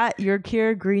beans. Is that your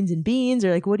cure? Greens and beans,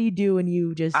 or like what do you do when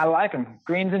you just? I like them,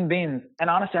 greens and beans. And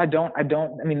honestly, I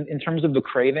mean, in terms of the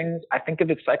cravings, I think of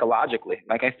it psychologically.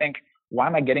 Like I think, why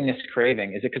am I getting this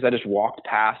craving? Is it because I just walked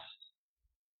past,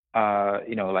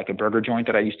 like a burger joint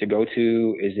that I used to go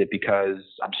to? Is it because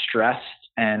I'm stressed?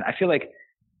 And I feel like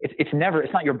it's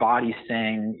not your body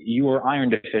saying you are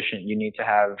iron deficient, you need to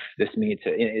have this meat.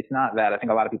 It's not that. I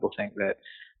think a lot of people think that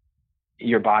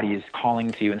your body is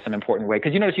calling to you in some important way.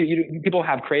 Because you notice people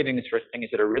have cravings for things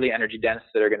that are really energy dense,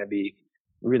 that are going to be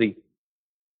really,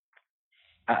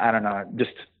 I don't know,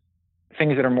 just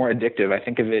things that are more addictive. I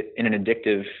think of it in an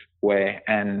addictive way,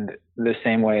 and the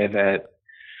same way that,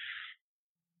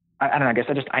 I don't know, I guess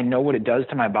I know what it does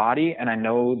to my body, and I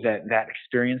know that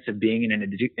experience of being in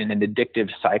an addictive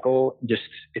cycle,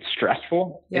 it's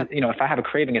stressful. Yep. If I have a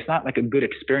craving, it's not like a good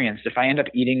experience. If I end up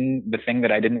eating the thing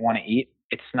that I didn't want to eat,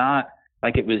 it's not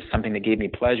like it was something that gave me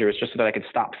pleasure. It's just so that I could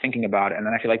stop thinking about it. And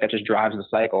then I feel like that just drives the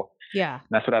cycle. Yeah. And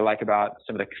that's what I like about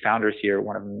some of the founders here.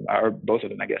 One of them, or both of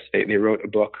them, I guess, they wrote a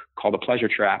book called The Pleasure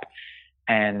Trap.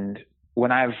 And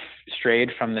when I've strayed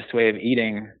from this way of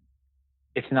eating,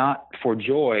 it's not for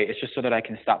joy. It's just so that I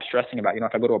can stop stressing about,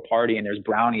 if I go to a party and there's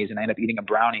brownies and I end up eating a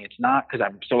brownie, it's not because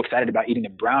I'm so excited about eating a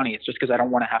brownie. It's just because I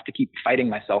don't want to have to keep fighting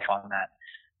myself on that.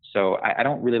 So I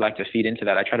don't really like to feed into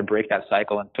that. I try to break that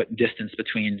cycle and put distance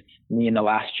between me and the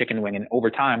last chicken wing. And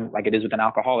over time, like it is with an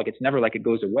alcoholic, it's never like it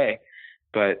goes away,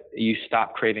 but you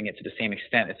stop craving it to the same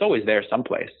extent. It's always there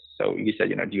someplace. So you said,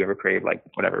 do you ever crave like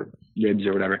whatever, ribs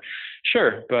or whatever?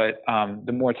 Sure. But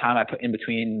the more time I put in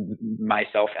between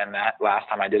myself and that last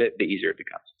time I did it, the easier it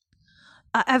becomes.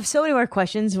 I have so many more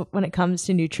questions when it comes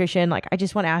to nutrition. Like, I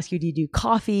just want to ask you, do you do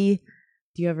coffee?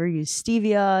 Do you ever use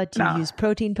stevia? Do you use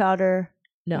protein powder?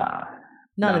 No,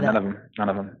 none of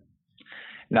them.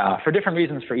 No, for different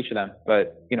reasons for each of them.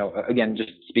 But, again,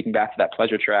 just speaking back to that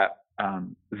pleasure trap,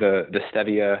 the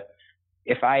stevia,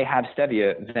 if I have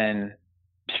stevia, then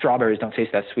strawberries don't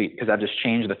taste that sweet because I've just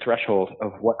changed the threshold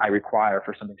of what I require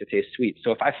for something to taste sweet.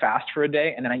 So if I fast for a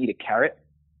day and then I eat a carrot,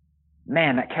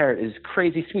 man, that carrot is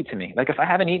crazy sweet to me. Like if I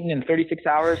haven't eaten in 36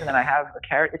 hours and then I have a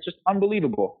carrot, it's just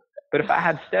unbelievable. But if I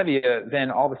had stevia,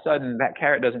 then all of a sudden that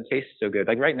carrot doesn't taste so good.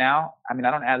 Like right now, I mean,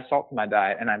 I don't add salt to my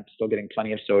diet and I'm still getting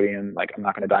plenty of sodium. Like I'm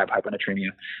not going to die of hyponatremia.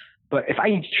 But if I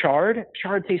eat chard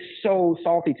tastes so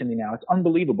salty to me now. It's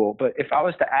unbelievable. But if I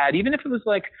was to add, even if it was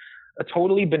like a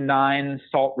totally benign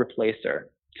salt replacer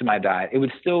to my diet, it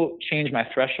would still change my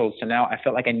threshold. So now I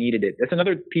felt like I needed it. That's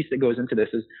another piece that goes into this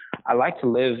is I like to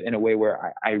live in a way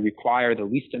where I require the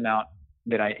least amount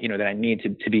that I need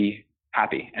to be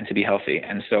happy and to be healthy.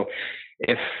 And so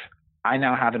if I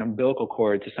now have an umbilical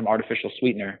cord to some artificial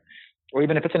sweetener, or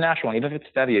even if it's a natural one, even if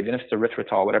it's stevia, even if it's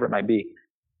erythritol, whatever it might be,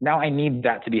 now I need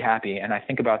that to be happy. And I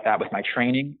think about that with my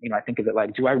training. I think of it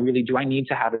like, do I need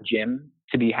to have a gym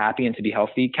to be happy and to be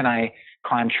healthy? Can I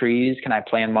climb trees? Can I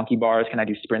play in monkey bars? Can I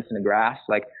do sprints in the grass?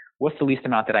 Like, what's the least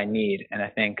amount that I need? And I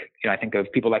think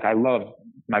of people like I love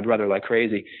my brother like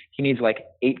crazy. He needs like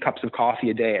 8 cups of coffee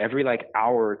a day. Every like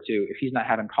hour or two, if he's not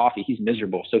having coffee, he's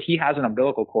miserable. So he has an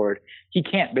umbilical cord. He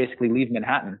can't basically leave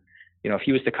Manhattan. If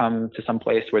he was to come to some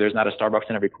place where there's not a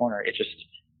Starbucks in every corner, it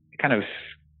kind of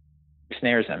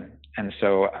snares him. And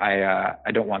so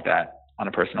I don't want that on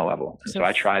a personal level. And so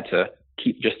I try to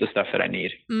keep just the stuff that I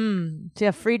need. So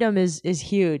yeah, freedom is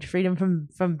huge. Freedom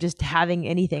from just having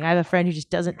anything. I have a friend who just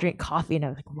doesn't drink coffee, and I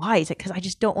was like, why? He's like, because I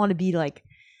just don't want to be like,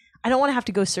 I don't want to have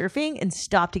to go surfing and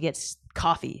stop to get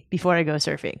coffee before I go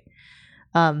surfing.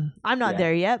 I'm not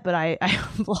there yet, but I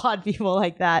applaud people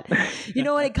like that.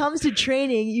 When it comes to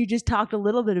training, you just talked a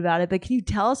little bit about it, but can you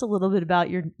tell us a little bit about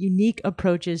your unique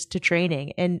approaches to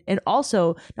training and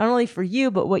also not only for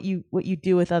you, but what you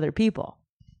do with other people?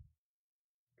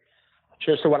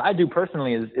 Sure. So what I do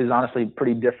personally is honestly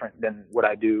pretty different than what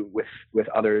I do with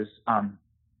others.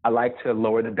 I like to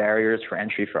lower the barriers for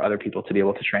entry for other people to be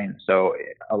able to train. So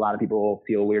a lot of people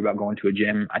feel weird about going to a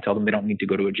gym. I tell them they don't need to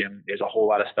go to a gym. There's a whole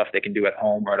lot of stuff they can do at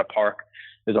home or at a park.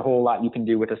 There's a whole lot you can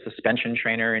do with a suspension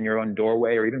trainer in your own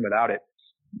doorway or even without it.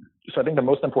 So I think the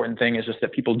most important thing is just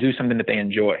that people do something that they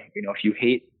enjoy. If you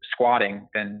hate squatting,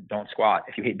 then don't squat.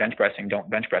 If you hate bench pressing, don't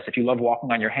bench press. If you love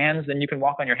walking on your hands, then you can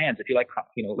walk on your hands. If you like,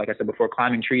 like I said before,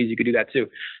 climbing trees, you could do that too.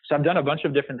 So I've done a bunch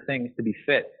of different things to be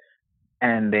fit.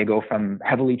 And they go from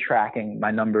heavily tracking my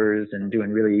numbers and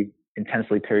doing really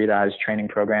intensely periodized training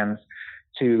programs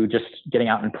to just getting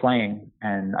out and playing.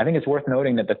 And I think it's worth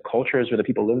noting that the cultures where the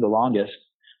people live the longest,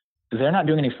 they're not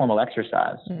doing any formal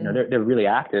exercise. Mm-hmm. They're really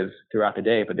active throughout the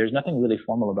day, but there's nothing really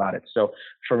formal about it. So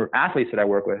for athletes that I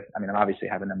work with, I'm obviously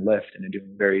having them lift and they're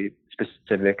doing very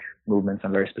specific movements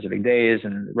on very specific days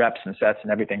and reps and sets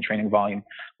and everything, training volume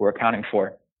we're accounting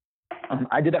for.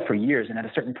 I did that for years. And at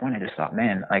a certain point, I just thought,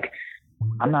 man,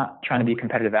 I'm not trying to be a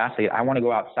competitive athlete. I want to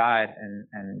go outside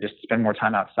and just spend more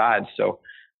time outside. So,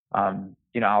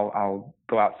 I'll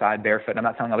go outside barefoot. And I'm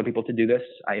not telling other people to do this.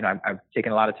 I've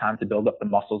taken a lot of time to build up the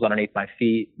muscles underneath my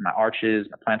feet, my arches,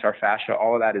 my plantar fascia.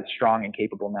 All of that is strong and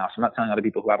capable now. So I'm not telling other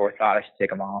people who have orthotics to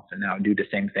take them off and now do the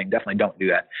same thing. Definitely don't do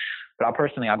that. But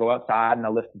I'll go outside and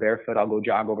I'll lift barefoot. I'll go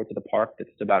jog over to the park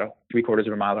that's about 3/4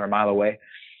 of a mile or a mile away.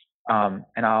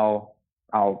 And I'll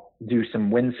do some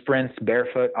wind sprints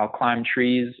barefoot. I'll climb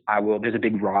trees. There's a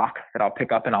big rock that I'll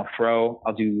pick up and I'll throw.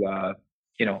 I'll do,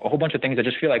 a whole bunch of things that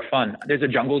just feel like fun. There's a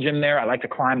jungle gym there. I like to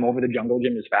climb over the jungle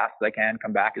gym as fast as I can,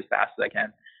 come back as fast as I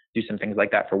can, do some things like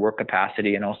that for work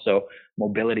capacity and also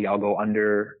mobility. I'll go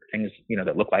under things,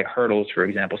 that look like hurdles, for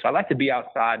example. So I like to be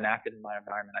outside and active in my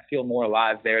environment. I feel more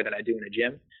alive there than I do in a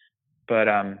gym. But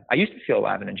I used to feel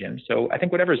alive in a gym. So I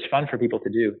think whatever is fun for people to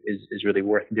do is really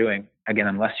worth doing. Again,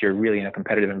 unless you're really in a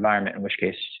competitive environment, in which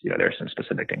case, there are some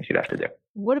specific things you'd have to do.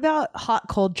 What about hot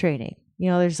cold training?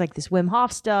 There's like this Wim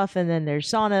Hof stuff, and then there's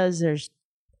saunas, there's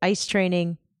ice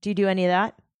training. Do you do any of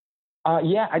that?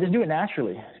 Yeah, I just do it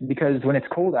naturally because when it's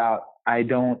cold out, I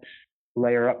don't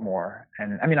layer up more.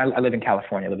 And I live in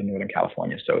California, I live in Northern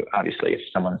California. So obviously if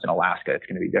someone's in Alaska, it's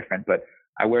going to be different. But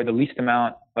I wear the least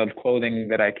amount of clothing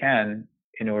that I can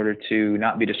in order to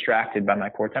not be distracted by my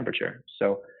core temperature.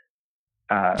 So,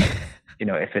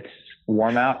 if it's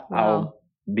warm out, Wow. I'll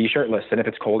be shirtless. And if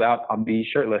it's cold out, I'll be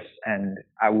shirtless. And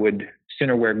I would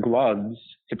sooner wear gloves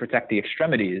to protect the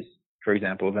extremities, for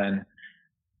example, than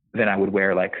I would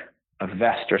wear like a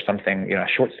vest or something, a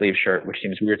short sleeve shirt, which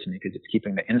seems weird to me because it's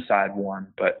keeping the inside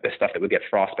warm, but the stuff that would get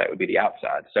frostbite would be the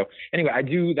outside. So anyway, I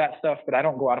do that stuff, but I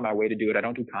don't go out of my way to do it. I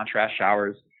don't do contrast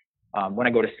showers. When I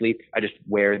go to sleep, I just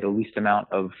wear the least amount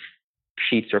of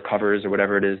sheets or covers or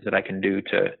whatever it is that I can do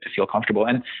to feel comfortable.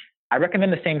 And I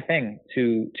recommend the same thing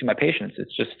to my patients.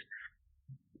 It's just,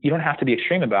 you don't have to be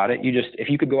extreme about it. If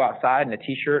you could go outside in a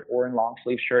t-shirt or in long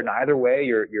sleeve shirt, and either way,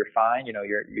 you're fine.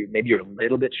 Maybe you're a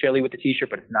little bit chilly with the t-shirt,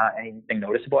 but it's not anything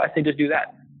noticeable. I say just do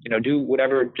that. Do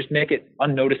whatever, just make it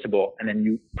unnoticeable. And then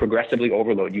you progressively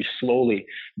overload. You slowly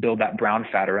build that brown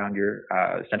fat around your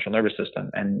central nervous system,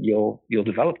 and you'll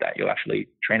develop that. You'll actually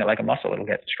train it like a muscle. It'll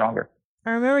get stronger. I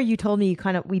remember you told me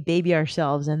we baby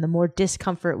ourselves, and the more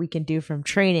discomfort we can do from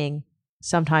training,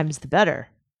 sometimes the better.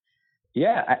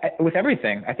 Yeah, with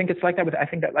everything. I think it's like that with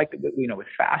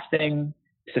fasting,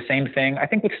 it's the same thing. I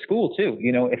think with school too,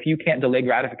 if you can't delay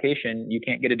gratification, you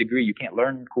can't get a degree, you can't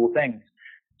learn cool things.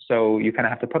 So you kind of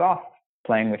have to put off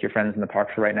playing with your friends in the park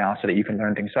for right now so that you can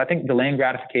learn things. So I think delaying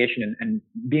gratification and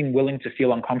being willing to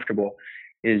feel uncomfortable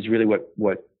is really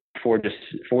what forges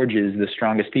the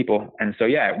strongest people. And so,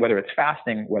 yeah, whether it's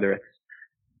fasting, whether it's,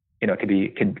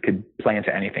 could play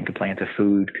into anything, could play into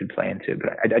food, but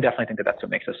I definitely think that that's what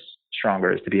makes us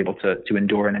stronger, is to be able to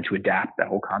endure and to adapt. That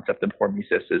whole concept of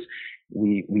hormesis is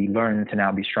we learn to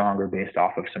now be stronger based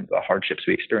off of some of the hardships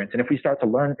we experience. And if we start to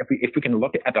learn, if we can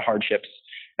look at the hardships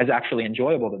as actually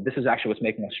enjoyable, that this is actually what's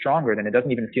making us stronger, then it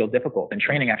doesn't even feel difficult. And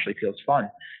training actually feels fun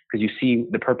because you see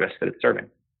the purpose that it's serving.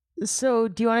 So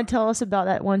do you want to tell us about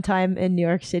that one time in New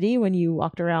York City when you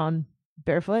walked around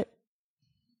barefoot?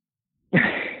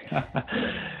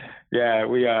 Yeah,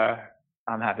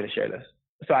 I'm happy to share this.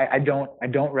 So I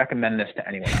don't recommend this to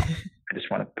anyone else. I just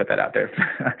want to put that out there.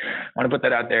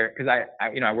 Because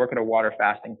I work at a water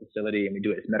fasting facility and we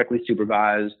do it. It's medically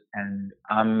supervised, and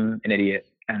I'm an idiot.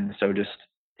 And so just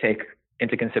take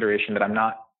into consideration that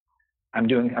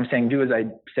I'm saying do as I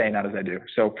say, not as I do.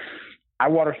 So I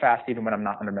water fast even when I'm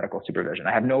not under medical supervision.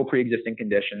 I have no pre-existing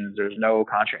conditions. There's no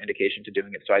contraindication to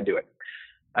doing it, so I do it.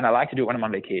 And I like to do it when I'm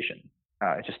on vacation.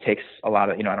 It just takes a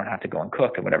lot of, I don't have to go and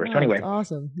cook and whatever. Oh, so anyway. That's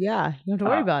awesome. Yeah, you don't have to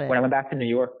worry about it. When I went back to New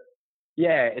York,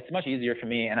 yeah, it's much easier for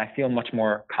me and I feel much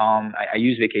more calm. I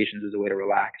use vacations as a way to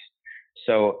relax.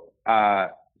 So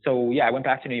yeah, I went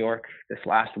back to New York this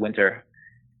last winter,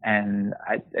 and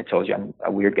I told you I'm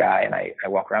a weird guy, and I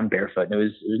walk around barefoot, and it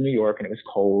was New York, and it was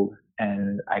cold,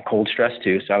 and I cold stressed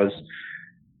too. So I was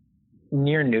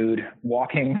near nude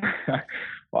walking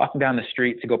down the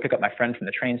street to go pick up my friend from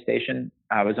the train station.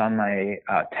 I was on my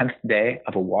 10th day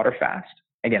of a water fast.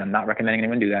 Again, I'm not recommending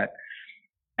anyone do that.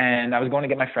 And I was going to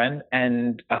get my friend,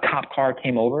 and a cop car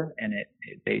came over, and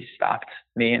they stopped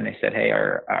me, and they said, "Hey,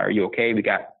 are you okay?" We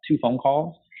got 2 phone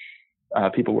calls.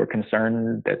 People were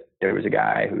concerned that there was a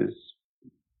guy who was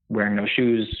wearing no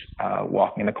shoes,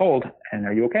 walking in the cold, and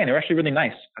 "Are you okay?" And they were actually really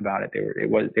nice about it.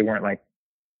 They weren't like,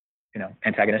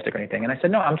 antagonistic or anything. And I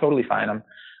said, "No, I'm totally fine. I'm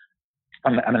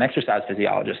an exercise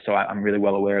physiologist, so I'm really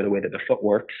well aware of the way that the foot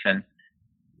works, and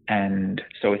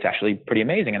so it's actually pretty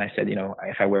amazing." And I said,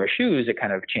 if I wear shoes, it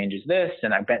kind of changes this.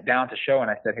 And I bent down to show,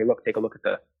 and I said, "Hey, look, take a look at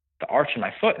the arch in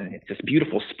my foot, and it's this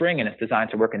beautiful spring, and it's designed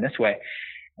to work in this way."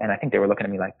 And I think they were looking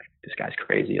at me like, this guy's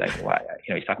crazy. Like, why?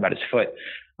 He's talking about his foot.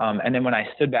 And then when I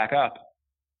stood back up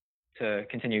to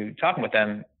continue talking with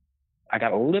them, I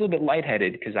got a little bit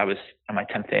lightheaded because I was on my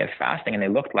 10th day of fasting, and they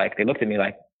looked at me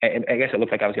like, I guess it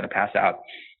looked like I was going to pass out.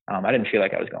 I didn't feel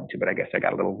like I was going to, but I guess I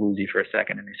got a little woozy for a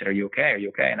second, and they said, "Are you okay? Are you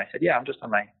okay?" And I said, "Yeah, I'm just on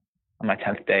my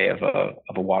 10th day of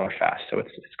a water fast. So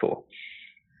it's cool."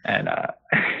 And, I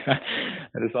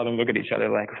just saw them look at each other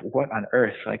like, what on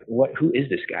earth? Like, who is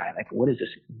this guy? Like, what is this?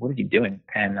 What is he doing?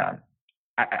 And,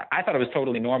 I thought it was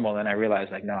totally normal. And I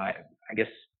realized like, no, I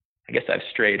guess I've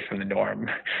strayed from the norm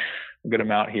a good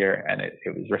amount here. And it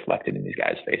was reflected in these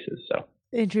guys' faces. So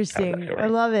interesting. I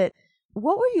love it.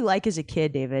 What were you like as a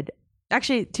kid, David?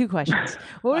 Actually, 2 questions.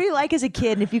 What were you like as a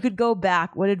kid? And if you could go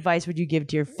back, what advice would you give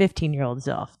to your 15-year-old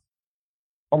self?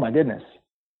 Oh my goodness.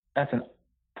 That's an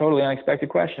totally unexpected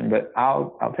question, but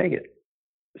I'll take it.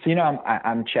 So,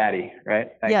 I'm chatty, right?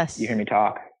 Like, yes. You hear me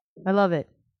talk. I love it.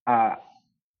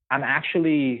 I'm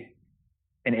actually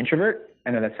an introvert.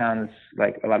 I know that sounds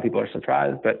like a lot of people are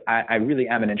surprised, but I really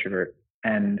am an introvert.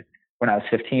 And when I was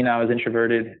 15, I was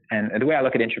introverted. And the way I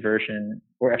look at introversion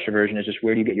or extroversion is just,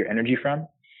 where do you get your energy from?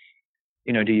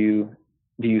 Do you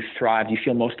thrive? Do you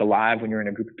feel most alive when you're in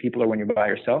a group of people or when you're by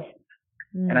yourself?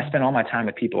 And I spend all my time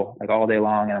with people, like all day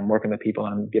long, and I'm working with people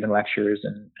and I'm giving lectures,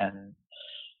 and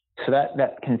so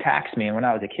that can tax me. And when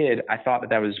I was a kid, I thought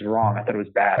that was wrong. I thought it was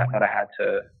bad. I thought I had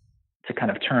to kind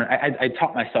of turn. I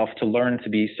taught myself to learn to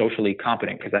be socially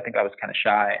competent because I think I was kind of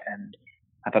shy, and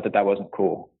I thought that wasn't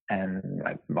cool. And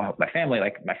my family,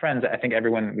 like my friends, I think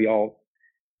everyone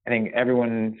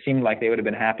seemed like they would have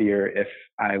been happier if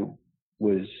I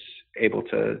was able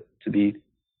to be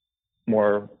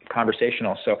more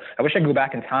conversational. So I wish I could go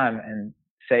back in time and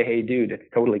say, "Hey dude, it's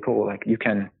totally cool. Like if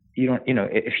you don't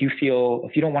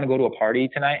want to go to a party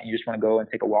tonight and you just want to go and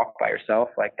take a walk by yourself,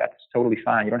 like that's totally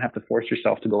fine. You don't have to force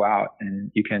yourself to go out,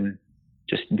 and you can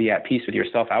just be at peace with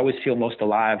yourself." I always feel most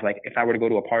alive. Like if I were to go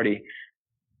to a party,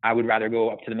 I would rather go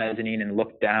up to the mezzanine and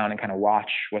look down and kind of watch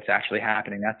what's actually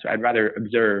happening. I'd rather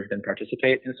observe than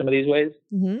participate in some of these ways.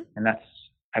 Mm-hmm. And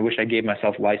I wish I gave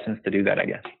myself license to do that, I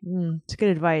guess. It's good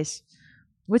advice.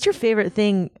 What's your favorite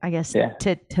thing, I guess,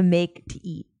 to make, to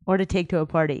eat, or to take to a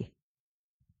party?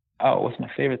 Oh, what's my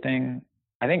favorite thing?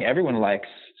 I think everyone likes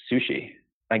sushi.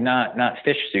 Like not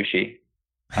fish sushi,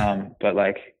 but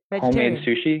like homemade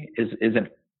sushi isn't.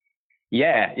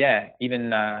 Yeah.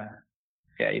 Even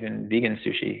vegan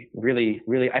sushi. Really,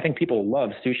 really, I think people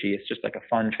love sushi. It's just like a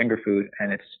fun finger food,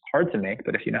 and it's hard to make,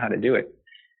 but if you know how to do it,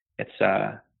 it's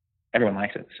everyone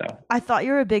likes it. So I thought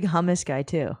you were a big hummus guy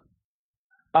too.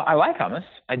 I like hummus.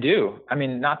 I do. I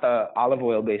mean, not the olive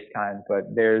oil based kind,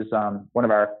 but there's one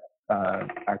of our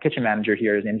kitchen manager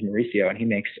here. His name's Mauricio, and he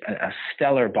makes a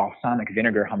stellar balsamic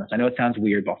vinegar hummus. I know it sounds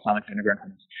weird, balsamic vinegar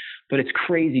hummus, but it's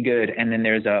crazy good. And then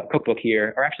there's a cookbook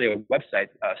here, or actually a website,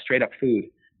 Straight Up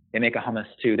Food. They make a hummus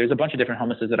too. There's a bunch of different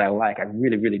hummuses that I like. I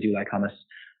really, really do like hummus.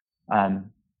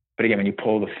 But again, when you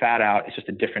pull the fat out, it's just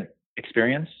a different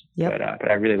experience. Yep. But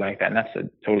I really like that, and that's a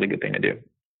totally good thing to do.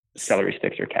 Celery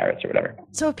sticks or carrots or whatever.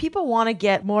 So if people want to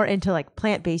get more into like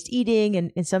plant-based eating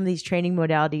and some of these training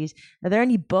modalities, are there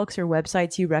any books or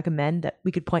websites you recommend that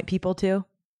we could point people to?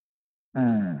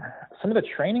 Some of the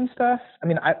training stuff. I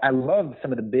mean, I love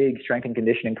some of the big strength and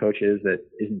conditioning coaches that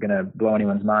isn't going to blow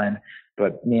anyone's mind,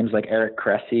 but names like Eric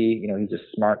Cressy, he's a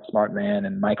smart man,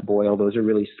 and Mike Boyle, those are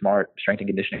really smart strength and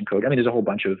conditioning coaches. I mean, there's a whole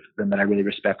bunch of them that I really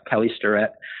respect. Kelly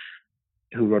Starrett,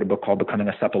 who wrote a book called Becoming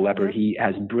a Supple Leopard. He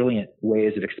has brilliant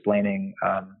ways of explaining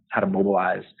how to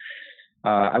mobilize.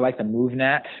 I like the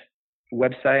MoveNet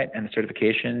website and the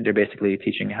certification. They're basically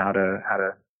teaching how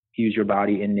to use your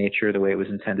body in nature the way it was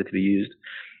intended to be used.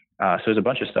 So there's a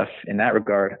bunch of stuff in that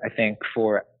regard. I think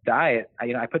for diet,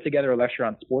 I put together a lecture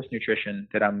on sports nutrition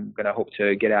that I'm going to hope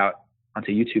to get out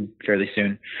onto YouTube fairly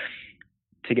soon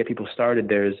to get people started.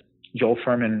 There's Joel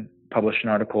Furman published an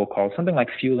article called something like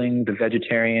Fueling the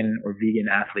Vegetarian or Vegan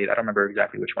Athlete. I don't remember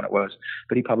exactly which one it was,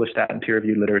 but he published that in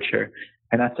peer-reviewed literature.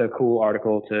 And that's a cool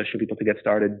article to show people to get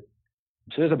started.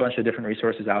 So there's a bunch of different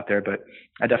resources out there, but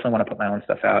I definitely want to put my own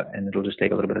stuff out, and it'll just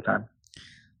take a little bit of time.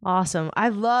 Awesome. I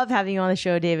love having you on the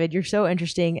show, David. You're so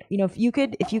interesting. If you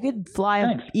could fly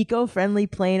an eco-friendly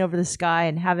plane over the sky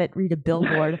and have it read a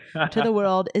billboard to the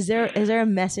world, is there a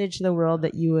message to the world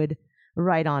that you would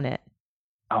write on it?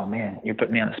 Oh man, you're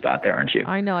putting me on the spot there, aren't you?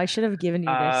 I know. I should have given you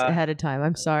this ahead of time.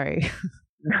 I'm sorry.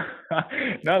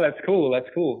 No, that's cool.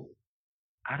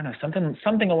 I don't know,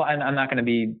 something a lot. I'm not going to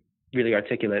be really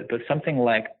articulate, but something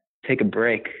like take a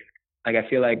break. Like I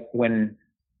feel like when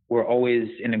we're always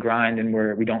in the grind and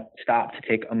we don't stop to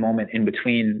take a moment in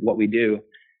between what we do,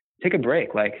 take a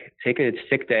break, like take a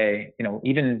sick day,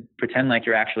 even pretend like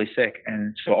you're actually sick.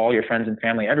 And so all your friends and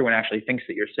family, everyone actually thinks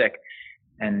that you're sick,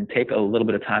 and take a little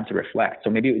bit of time to reflect.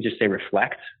 So maybe it would just say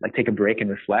reflect, like take a break and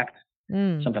reflect,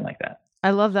 something like that.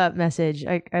 I love that message.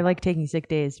 I like taking sick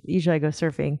days. Usually I go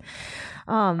surfing.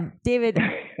 David,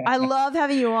 I love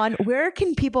having you on. Where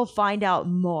can people find out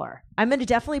more? I'm going to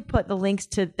definitely put the links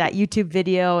to that YouTube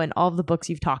video and all of the books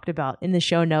you've talked about in the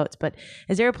show notes. But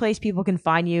is there a place people can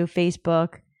find you?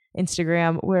 Facebook,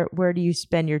 Instagram? Where do you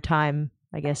spend your time,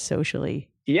 I guess, socially?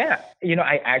 Yeah.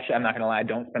 I'm not going to lie. I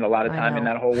don't spend a lot of time in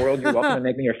that whole world. You're welcome to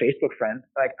make me your Facebook friend.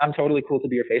 Like, I'm totally cool to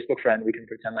be your Facebook friend. We can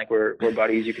pretend like we're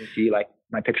buddies. You can see like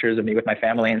my pictures of me with my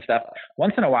family and stuff.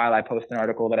 Once in a while, I post an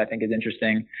article that I think is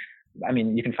interesting. I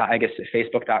mean, you can find, I guess,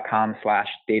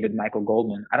 facebook.com/David Michael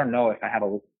Goldman. I don't know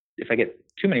if I get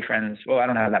too many friends. Well, I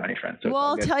don't have that many friends. So well,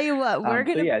 I'll tell you what, we're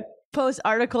going to post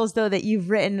articles though that you've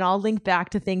written, and I'll link back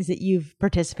to things that you've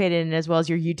participated in as well as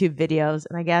your YouTube videos.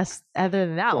 And I guess other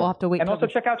than that, We'll have to wait. And also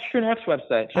check out True North's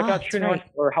website. Check out True North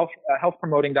or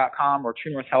healthpromoting.com or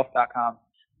truenorthhealth.com.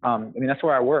 I mean, that's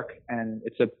where I work, and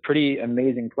it's a pretty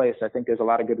amazing place. I think there's a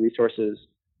lot of good resources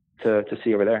to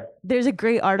see over there. There's a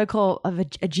great article of a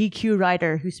GQ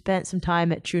writer who spent some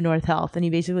time at True North Health, and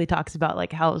he basically talks about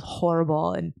like how it was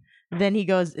horrible, and then he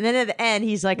goes, and then at the end,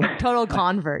 he's like a total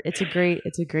convert. It's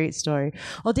a great story.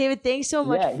 Well, David, thanks so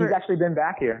much. Yeah, he's actually been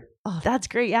back here. Oh, that's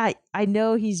great. Yeah, I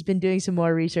know he's been doing some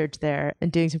more research there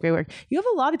and doing some great work. You have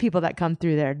a lot of people that come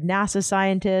through there, NASA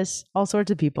scientists, all sorts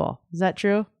of people. Is that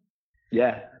true?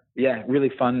 Yeah,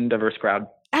 really fun, diverse crowd.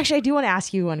 Actually, I do want to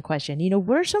ask you one question.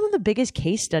 What are some of the biggest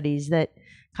case studies that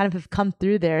kind of have come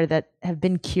through there that have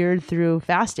been cured through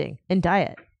fasting and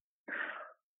diet?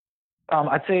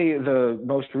 I'd say the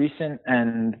most recent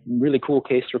and really cool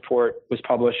case report was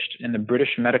published in the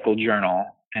British Medical Journal,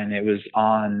 and it was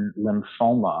on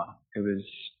lymphoma. You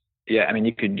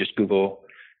could just Google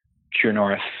True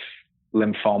North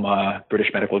lymphoma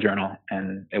British Medical Journal,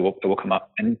 and it will come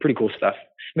up, and pretty cool stuff.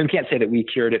 I mean, we can't say that we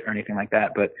cured it or anything like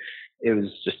that, but it was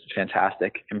just a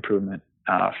fantastic improvement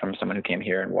from someone who came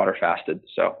here and water fasted.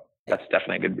 So that's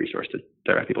definitely a good resource to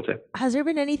direct people to. Has there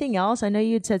been anything else? I know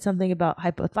you had said something about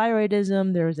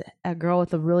hypothyroidism. There was a girl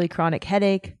with a really chronic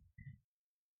headache.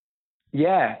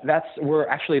 Yeah, that's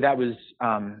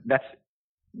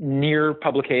near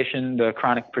publication, the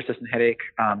chronic persistent headache,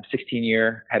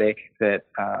 16-year headache that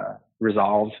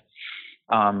resolved.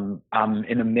 I'm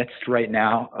in the midst right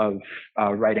now of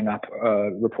writing up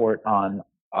a report on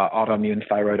autoimmune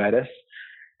thyroiditis.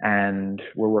 And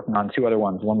we're working on two other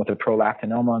ones, one with a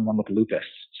prolactinoma and one with lupus.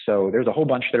 So there's a whole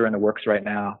bunch that are in the works right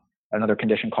now. Another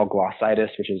condition called glossitis,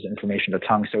 which is inflammation of the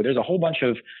tongue. So there's a whole bunch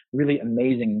of really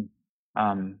amazing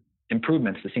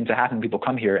improvements that seem to happen when people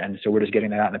come here. And so we're just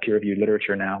getting that out in the peer-reviewed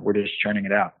literature now. We're just churning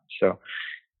it out. So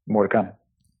more to come.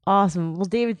 Awesome. Well,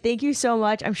 David, thank you so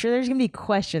much. I'm sure there's going to be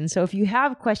questions. So if you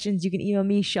have questions, you can email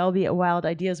me,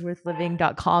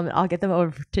 Shelby@wildideasworthliving.com, and I'll get them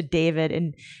over to David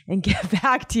and get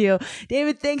back to you.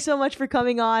 David, thanks so much for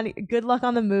coming on. Good luck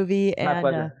on the movie. My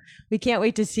pleasure. We can't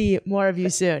wait to see more of you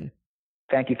soon.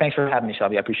 Thank you. Thanks for having me,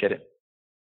 Shelby. I appreciate it.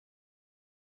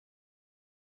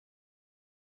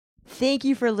 Thank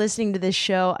you for listening to this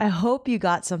show. I hope you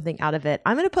got something out of it.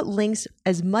 I'm going to put links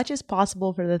as much as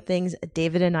possible for the things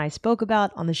David and I spoke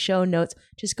about on the show notes.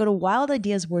 Just go to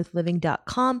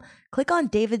wildideasworthliving.com, click on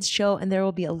David's show, and there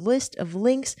will be a list of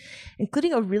links,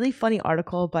 including a really funny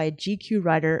article by a GQ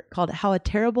writer called How a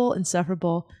Terrible,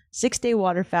 Insufferable 6-Day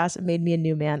Water Fast Made Me a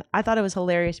New Man. I thought it was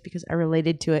hilarious because I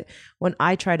related to it when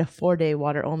I tried a 4-day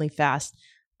water-only fast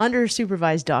under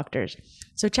supervised doctors.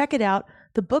 So check it out.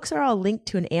 The books are all linked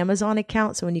to an Amazon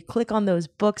account. So when you click on those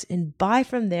books and buy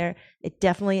from there, it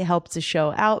definitely helps the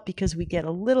show out because we get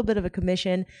a little bit of a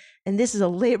commission. And this is a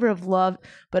labor of love,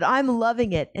 but I'm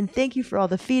loving it. And thank you for all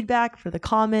the feedback, for the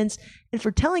comments, and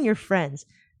for telling your friends.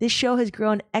 This show has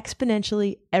grown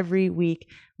exponentially every week.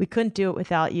 We couldn't do it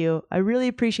without you. I really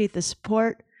appreciate the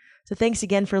support. So thanks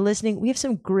again for listening. We have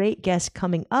some great guests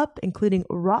coming up, including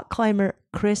rock climber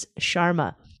Chris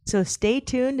Sharma. So stay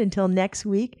tuned until next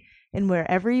week. And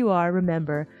wherever you are,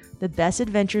 remember, the best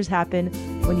adventures happen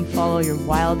when you follow your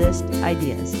wildest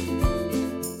ideas.